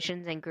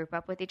competitions and group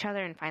up with each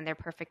other and find their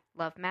perfect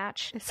love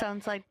match. It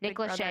sounds like Nick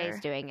Big Lachey Brother. is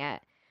doing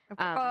it.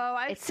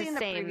 I've it's the seen the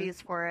same-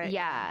 previews for it.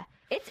 Yeah.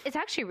 It's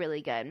actually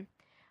really good.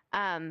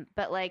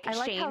 But like I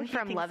like how Shane he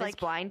from thinks, Love is like-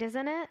 Blind is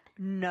in it.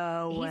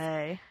 No He's-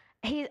 way.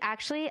 He's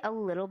actually a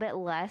little bit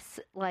less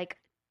like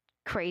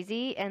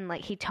crazy and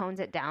like he tones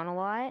it down a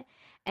lot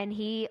and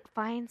he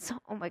finds,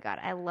 oh my God,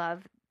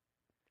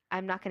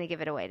 I'm not going to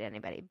give it away to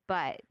anybody,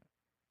 but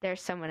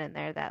there's someone in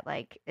there that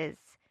like is,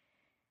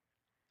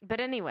 but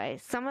anyway,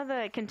 some of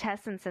the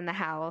contestants in the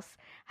house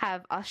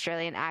have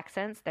Australian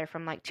accents. They're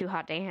from like Too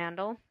Hot to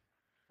Handle,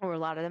 or a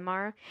lot of them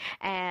are.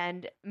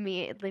 And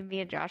me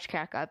and Josh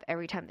crack up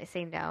every time they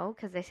say no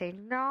because they say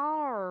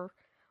no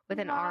with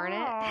an R in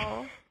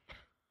it.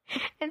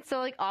 And so,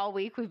 like, all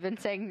week we've been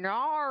saying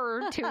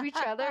 "nar" to each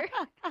other.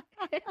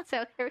 And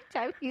so every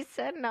time he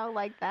said no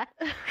like that,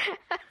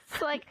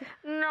 it's like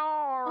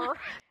 "nar."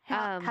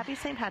 Happy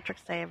St.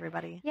 Patrick's Day,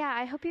 everybody. Yeah,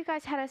 I hope you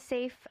guys had a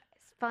safe,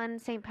 fun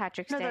St.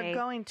 Patrick's No, Day. they're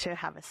going to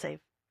have a safe.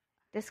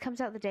 This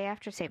comes out the day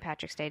after St.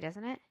 Patrick's Day,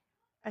 doesn't it?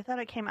 I thought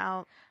it came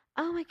out.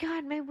 Oh my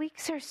God, my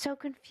weeks are so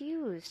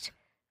confused.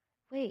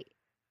 Wait.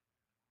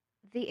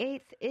 The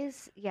 8th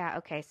is, yeah,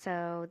 okay,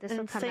 so this will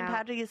And come St. out.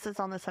 Patrick's is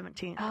on the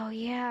 17th. Oh,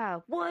 yeah.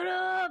 What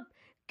up?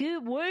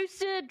 Get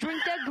wasted, drink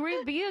that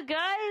green beer, guys.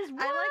 I like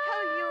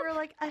how you What? were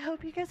like, I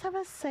hope you guys have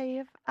a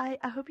safe. I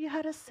hope you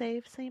had a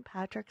safe St.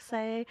 Patrick's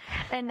Day.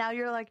 And now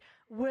you're like,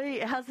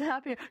 wait, it hasn't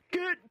happened.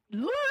 Get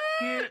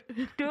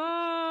lit!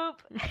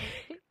 Dope.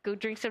 Go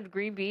drink some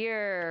green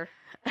beer.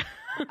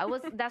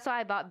 That's why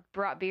I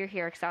brought beer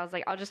here, because I was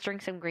like, I'll just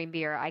drink some green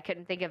beer. I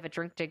couldn't think of a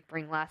drink to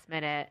bring last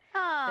minute.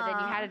 But then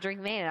you had a drink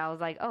made, and I was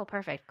like, oh,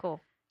 perfect,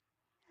 cool.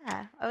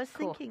 Yeah, I was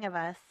Cool. thinking of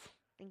us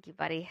Thank you,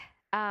 buddy.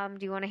 Do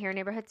you want to hear a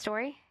neighborhood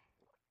story?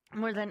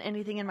 more than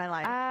anything in my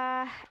life.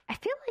 I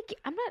feel like,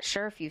 I'm not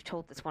sure if you've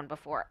told this one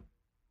before.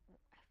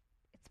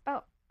 It's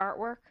about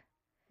artwork.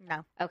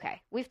 No.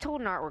 Okay. We've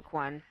told an artwork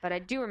one, but I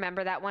do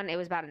remember that one. It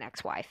was about an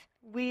ex-wife.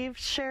 We've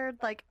shared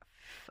like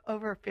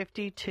over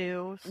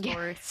 52 Yeah,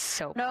 stories.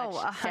 so No,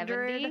 much.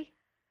 100. 70?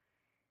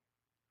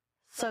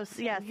 So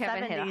yeah, We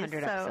haven't 70. hit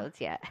 100 so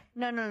episodes yet.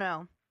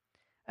 no.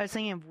 I was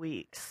thinking of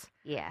weeks.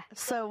 Yeah.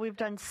 So we've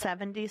done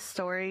 70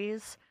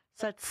 stories.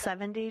 So that's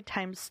 70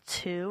 times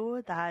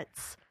 2.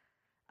 That's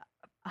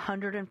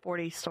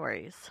 140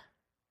 stories.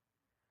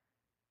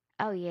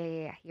 Oh,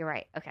 yeah. You're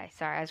right. Okay,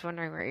 sorry. I was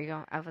wondering where you're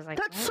going. I was like,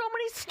 That's what? so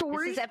many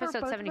stories. This is for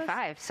episode both of us.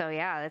 75, so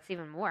yeah, that's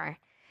even more.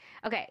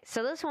 Okay,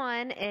 so this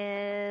one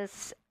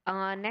is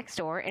on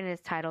Nextdoor and is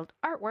titled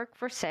Artwork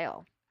for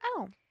Sale.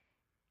 Oh,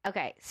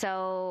 Okay,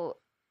 so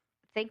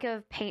think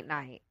of paint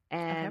night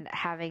and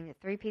having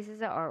 3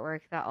 pieces of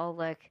artwork that all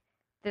look,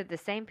 they're the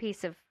same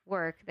piece of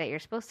work that you're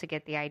supposed to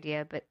get the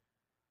idea, but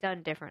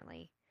done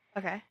differently.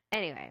 okay.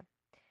 Anyway,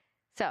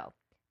 so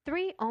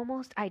 3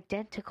 almost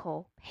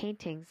identical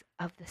paintings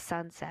of the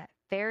sunset.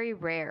 Very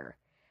rare.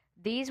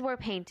 These were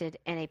painted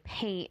in a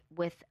paint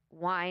with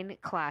wine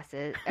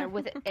classes,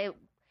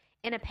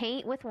 in a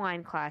paint with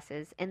wine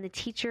classes, and the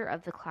teacher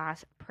of the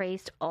class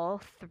praised all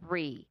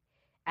 3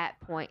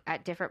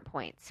 at different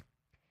points.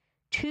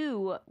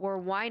 2 were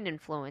wine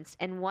influenced,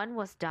 and 1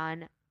 was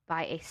done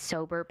by a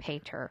sober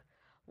painter.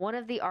 One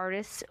of the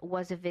artists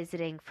was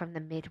visiting from the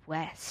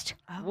Midwest.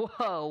 Oh.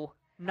 Whoa.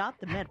 Not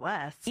the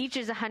Midwest. Each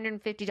is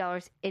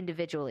 $150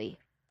 individually,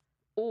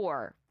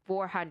 or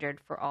 $400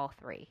 for all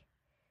 3.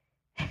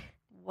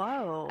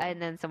 Whoa.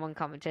 And then someone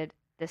commented,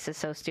 "This is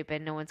so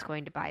stupid. No one's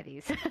going to buy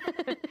these."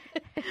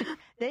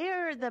 They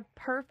are the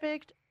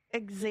perfect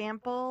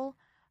example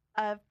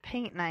of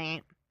paint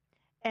night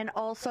and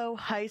also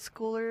high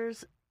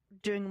schoolers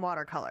doing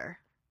watercolor.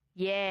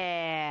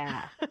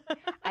 Yeah.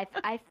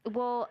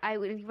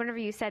 Whenever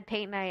you said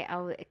paint night,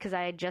 because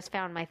I had just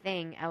found my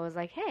thing, I was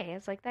like, hey,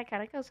 it's like that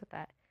kind of goes with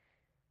that.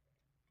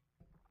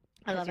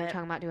 I love Because you were it.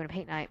 talking about doing a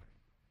paint night.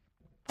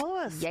 Follow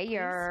us. please.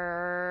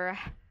 Yeah.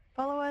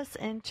 Follow us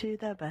into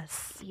the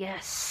bus.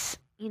 Yes.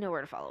 You know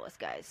where to follow us,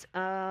 guys.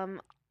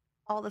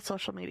 All the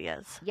social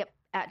medias. Yep.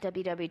 At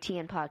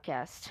WWTN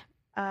Podcast.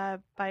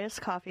 Buy us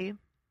coffee.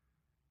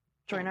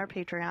 Join our And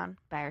Patreon.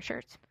 Buy our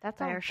shirts. That's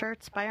Buy all. our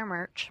shirts. Buy our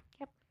merch.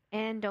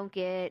 And don't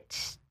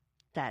get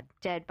Dead.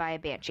 dead by a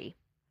banshee.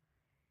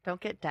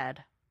 Don't get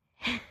dead.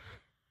 Buy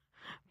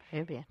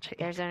a banshee.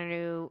 There's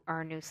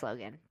our new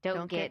slogan.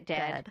 Don't get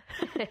dead.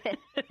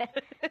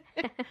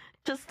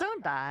 Just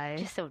don't die.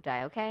 Just don't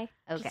die, okay?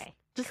 Okay.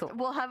 Just cool.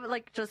 we'll have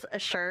like just a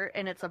shirt,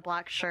 and it's a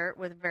black shirt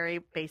with very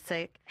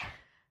basic.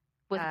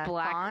 With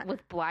font.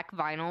 black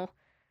vinyl.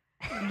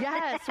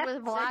 Yes,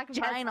 with black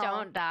Just vinyl.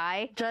 don't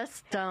die.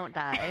 Just don't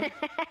die.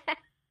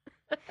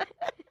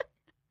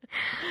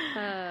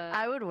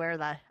 I would wear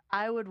that.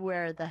 I would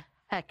wear the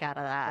heck out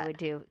of I that. would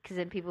do, because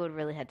then people would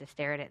really have to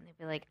stare at it, and they'd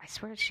be like, "I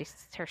swear,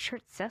 her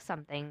shirt says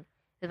something."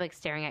 They're like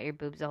staring at your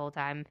boobs the whole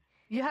time.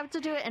 You have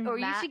to do it in Or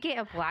matte. you should get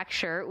a black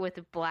shirt with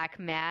a black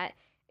matte,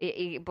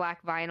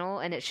 black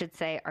vinyl, and it should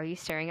say, "Are you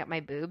staring at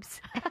my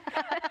boobs?"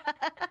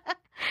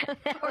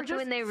 Or just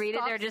when they read it,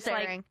 stop they're just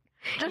staring.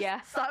 Just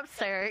yeah. stop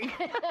staring.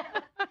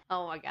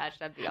 "Oh my gosh,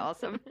 that'd be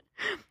awesome."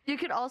 You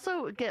could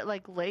also get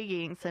like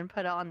leggings and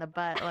put it on the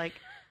butt. Like,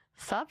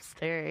 stop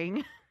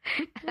staring.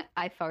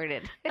 I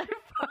farted.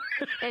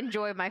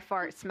 Enjoy my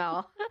fart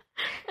smell.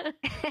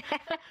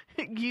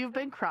 You've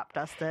been crop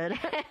dusted.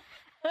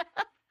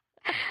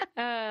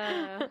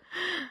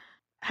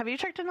 Have you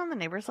checked in on the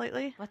neighbors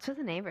lately? What's with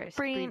the neighbors?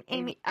 Bring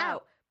Amy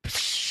out.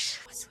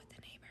 What's with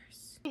the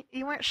neighbors?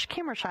 You weren't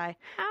camera shy.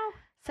 Ow.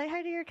 Say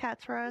hi to your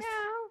cats for us. No.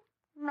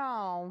 I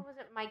No.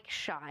 wasn't Mike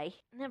shy.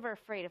 Never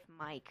afraid of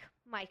Mike.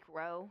 Mike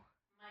Rowe.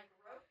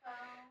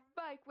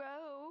 Mike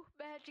Rowe.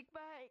 Magic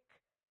Mike.